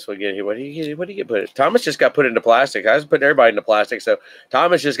 Thomas will get here. What do you get put it? Thomas just got put into plastic. I was putting everybody into plastic. So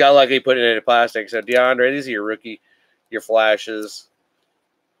Thomas just got lucky putting it into plastic. So DeAndre, these are your rookie, your flashes.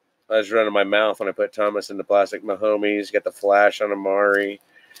 I was running my mouth when I put Thomas into plastic. My homies, you got the flash on Amari.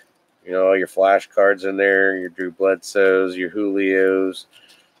 You know, all your flash cards in there, your Drew Bledsoes, your Julios.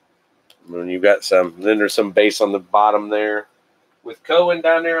 And then you've got some. Then there's some base on the bottom there. With Cohen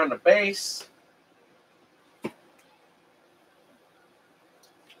down there on the base.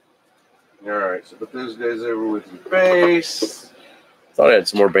 All right, so put those guys over with your base. Thought I had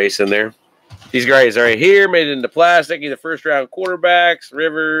some more base in there. These guys right here made it into plastic. Either first-round quarterbacks,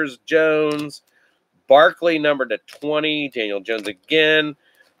 Rivers, Jones, Barkley numbered to 20, Daniel Jones again,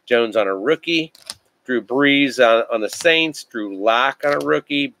 Jones on a rookie, Drew Brees on the Saints, Drew Lock on a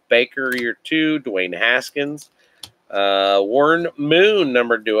rookie, Baker year 2, Dwayne Haskins, Warren Moon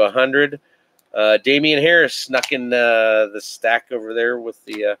numbered to 100, Damian Harris snuck in the stack over there with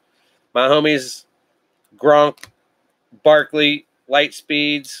the my homies, Gronk, Barkley, Light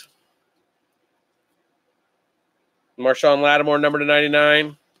Speeds, Marshawn Lattimore, number to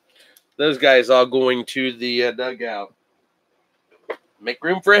 99. Those guys all going to the dugout. Make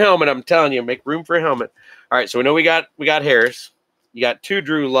room for a helmet, I'm telling you. Make room for a helmet. All right, so we know we got Harris. You got 2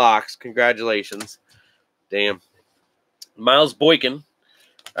 Drew Locks. Congratulations. Damn. Miles Boykin.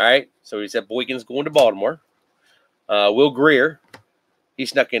 All right, so he said Boykin's going to Baltimore. Will Greer. He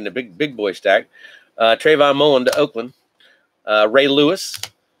snuck in the big boy stack. Trayvon Mullen to Oakland. Ray Lewis.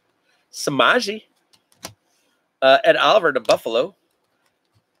 Samaji. Ed Oliver to Buffalo.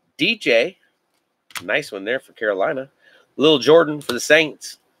 DJ. Nice one there for Carolina. Lil Jordan for the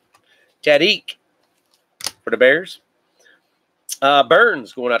Saints. Tadiq for the Bears.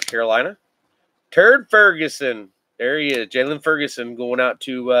 Burns going out to Carolina. Turd Ferguson. There he is. Jalen Ferguson going out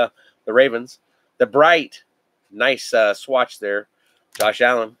to the Ravens. The Bright. Nice swatch there. Josh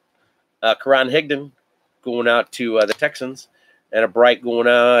Allen. Karan Higdon going out to the Texans. And a Bright going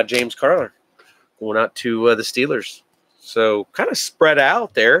James Conner going out to the Steelers. So kind of spread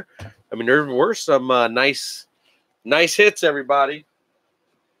out there. I mean, there were some nice hits, everybody.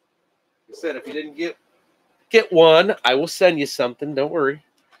 Like I said, if you didn't get one, I will send you something. Don't worry.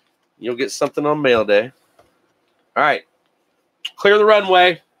 You'll get something on mail day. All right. Clear the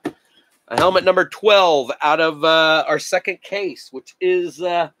runway. A helmet number 12 out of our second case, which is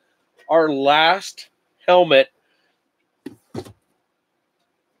our last helmet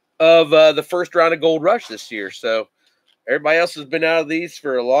of the first round of Gold Rush this year. So everybody else has been out of these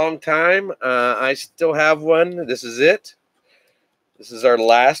for a long time. I still have one. This is it. This is our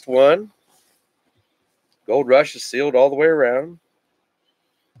last one. Gold Rush is sealed all the way around.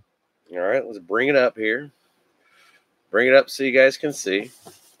 All right, let's bring it up here. Bring it up so you guys can see.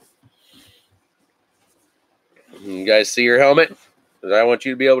 You guys see your helmet? I want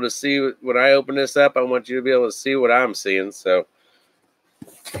you to be able to see when I open this up. I want you to be able to see what I'm seeing. So,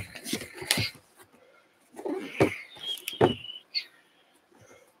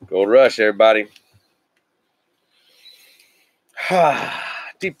 Gold Rush, everybody.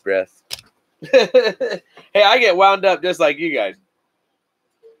 Deep breath. Hey, I get wound up just like you guys.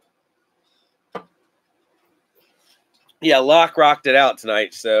 Yeah, Locke rocked it out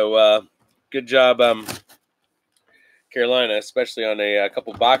tonight. So, good job, Carolina, especially on a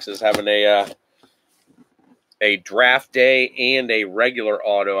couple boxes, having a draft day and a regular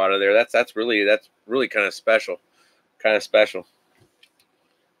auto out of there. That's really kind of special. Kind of special.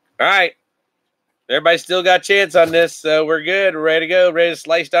 All right. Everybody still got a chance on this, so we're good. We're ready to go. Ready to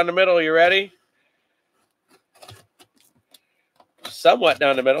slice down the middle. You ready? Somewhat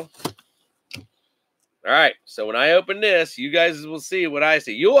down the middle. All right. So when I open this, you guys will see what I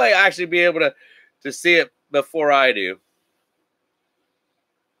see. You'll actually be able to see it before I do.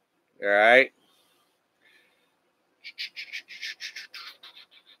 All right.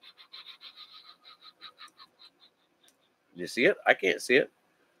 You see it? I can't see it.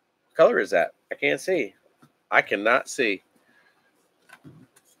 What color is that? I can't see. I cannot see.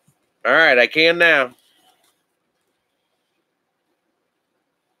 All right, I can now.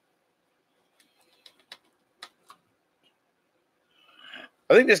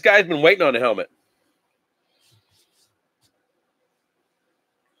 I think this guy's been waiting on the helmet.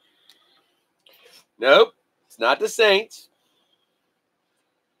 Nope. It's not the Saints.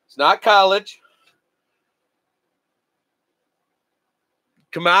 It's not college.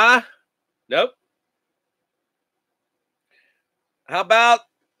 Kamala? Nope. How about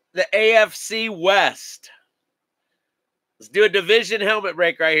the AFC West? Let's do a division helmet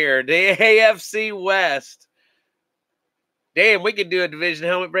break right here. The AFC West. Damn, we could do a division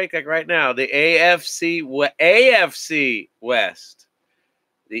helmet break like right now. The AFC West.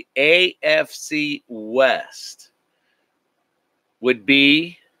 The AFC West would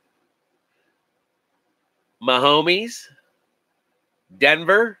be Mahomes,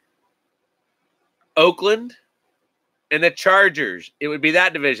 Denver, Oakland, and the Chargers. It would be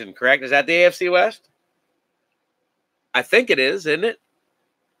that division, correct? Is that the AFC West? I think it is, isn't it?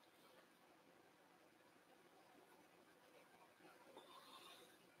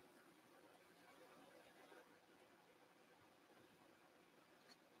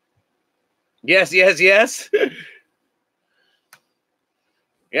 Yes, yes, yes. You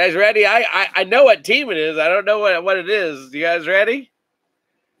guys ready? I know what team it is. I don't know what it is. You guys ready?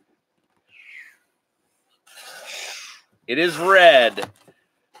 It is red.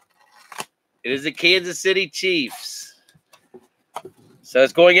 It is the Kansas City Chiefs. So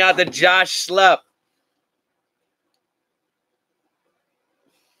it's going out to Josh Slepp.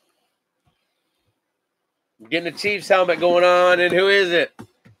 Getting the Chiefs helmet going on, and who is it?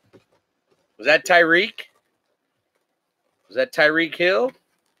 Was that Tyreek? Was that Tyreek Hill?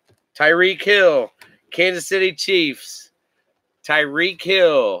 Tyreek Hill, Kansas City Chiefs. Tyreek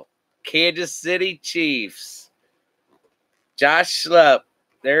Hill, Kansas City Chiefs. Josh Slepp,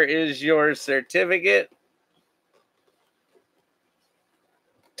 there is your certificate.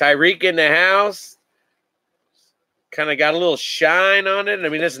 Tyreek in the house. Kind of got a little shine on it. I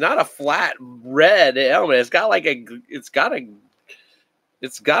mean, it's not a flat red helmet. It's got like it's got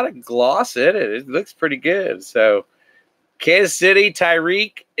a gloss in it. It looks pretty good. So Kansas City,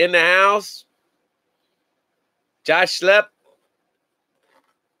 Tyreek in the house. Josh Slepp.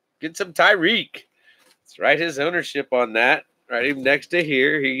 Get some Tyreek. Let's write his ownership on that. Right him next to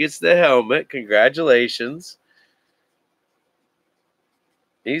here. He gets the helmet. Congratulations.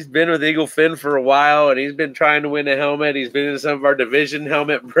 He's been with Eagle Fin for a while, and he's been trying to win a helmet. He's been in some of our division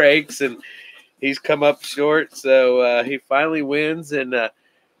helmet breaks, and he's come up short. So he finally wins, and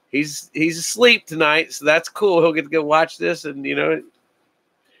he's asleep tonight, so that's cool. He'll get to go watch this and,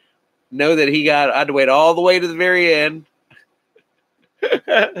 know that I had to wait all the way to the very end.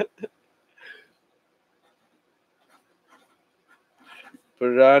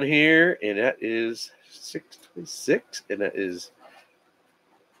 Put it on here, and that is 626, and that is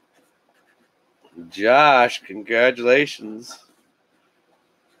Josh. Congratulations.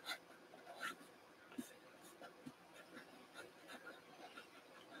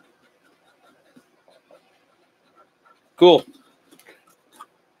 Cool.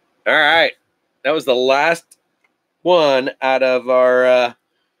 All right. That was the last one out of our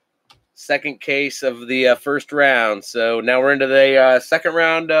second case of the first round. So now we're into the second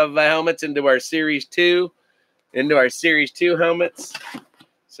round of helmets, into our Series 2. Into our Series 2 helmets.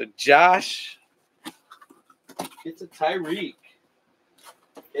 So Josh gets a Tyreek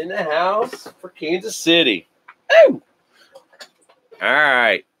in the house for Kansas City. Oh! All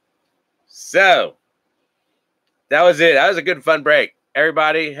right. So that was it. That was a good, fun break.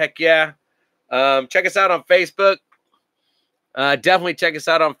 Everybody, heck yeah. Check us out on Facebook. Definitely check us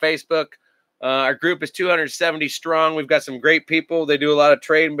out on Facebook. Our group is 270 strong. We've got some great people. They do a lot of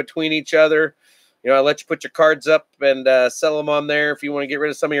trading between each other. I let you put your cards up and sell them on there if you want to get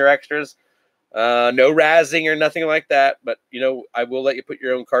rid of some of your extras. No razzing or nothing like that. But, I will let you put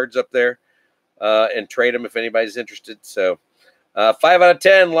your own cards up there and trade them if anybody's interested. So 5 out of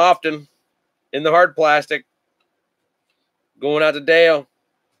 10, Lofton in the hard plastic. Going out to Dale.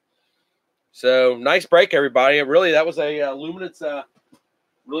 So nice break, everybody. That was a Luminance.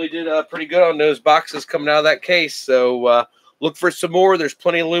 Really did pretty good on those boxes coming out of that case. So look for some more. There's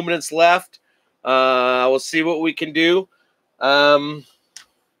plenty of Luminance left. We'll see what we can do. A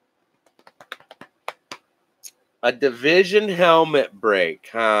division helmet break,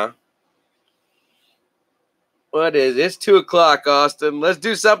 huh? What is it? It's 2 o'clock, Austin. Let's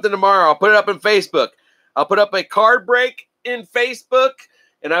do something tomorrow. I'll put it up on Facebook. I'll put up a card break in Facebook,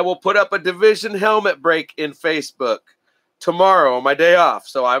 and I will put up a division helmet break in Facebook tomorrow on my day off.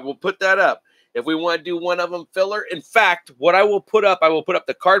 So I will put that up. If we want to do one of them filler, in fact, what I will put up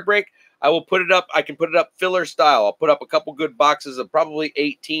the card break. I will put it up. I can put it up filler style. I'll put up a couple good boxes of probably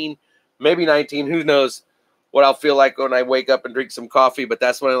 18, maybe 19. Who knows what I'll feel like when I wake up and drink some coffee, but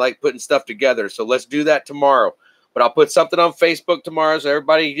that's when I like putting stuff together. So let's do that tomorrow. But I'll put something on Facebook tomorrow, so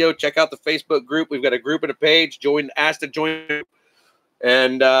everybody go check out the Facebook group. We've got a group and a page. Ask to join,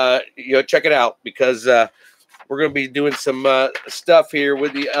 and check it out, because we're going to be doing some stuff here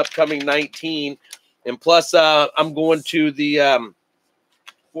with the upcoming 19, and plus I'm going to the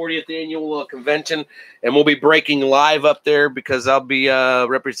 40th annual convention, and we'll be breaking live up there, because I'll be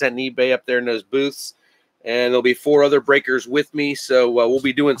representing eBay up there in those booths. And there'll be 4 other breakers with me. So we'll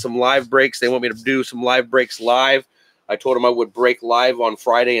be doing some live breaks. They want me to do some live breaks live. I told them I would break live on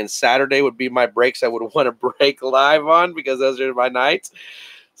Friday and Saturday would be my breaks I would want to break live on, because those are my nights.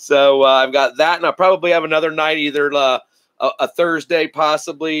 So I've got that, and I'll probably have another night, either a Thursday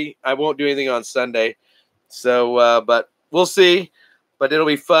possibly. I won't do anything on Sunday. So, but we'll see. But it'll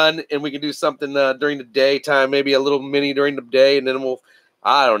be fun, and we can do something during the daytime, maybe a little mini during the day, and then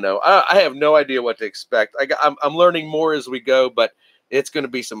I don't know. I have no idea what to expect. I'm learning more as we go, but it's going to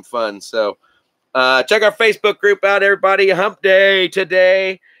be some fun. So check our Facebook group out, everybody. Hump Day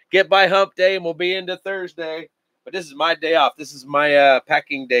today. Get by Hump Day, and we'll be into Thursday. But this is my day off. This is my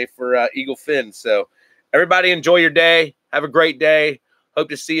packing day for Eagle Fin. So everybody enjoy your day. Have a great day. Hope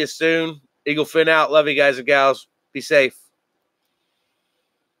to see you soon. Eagle Fin out. Love you guys and gals. Be safe.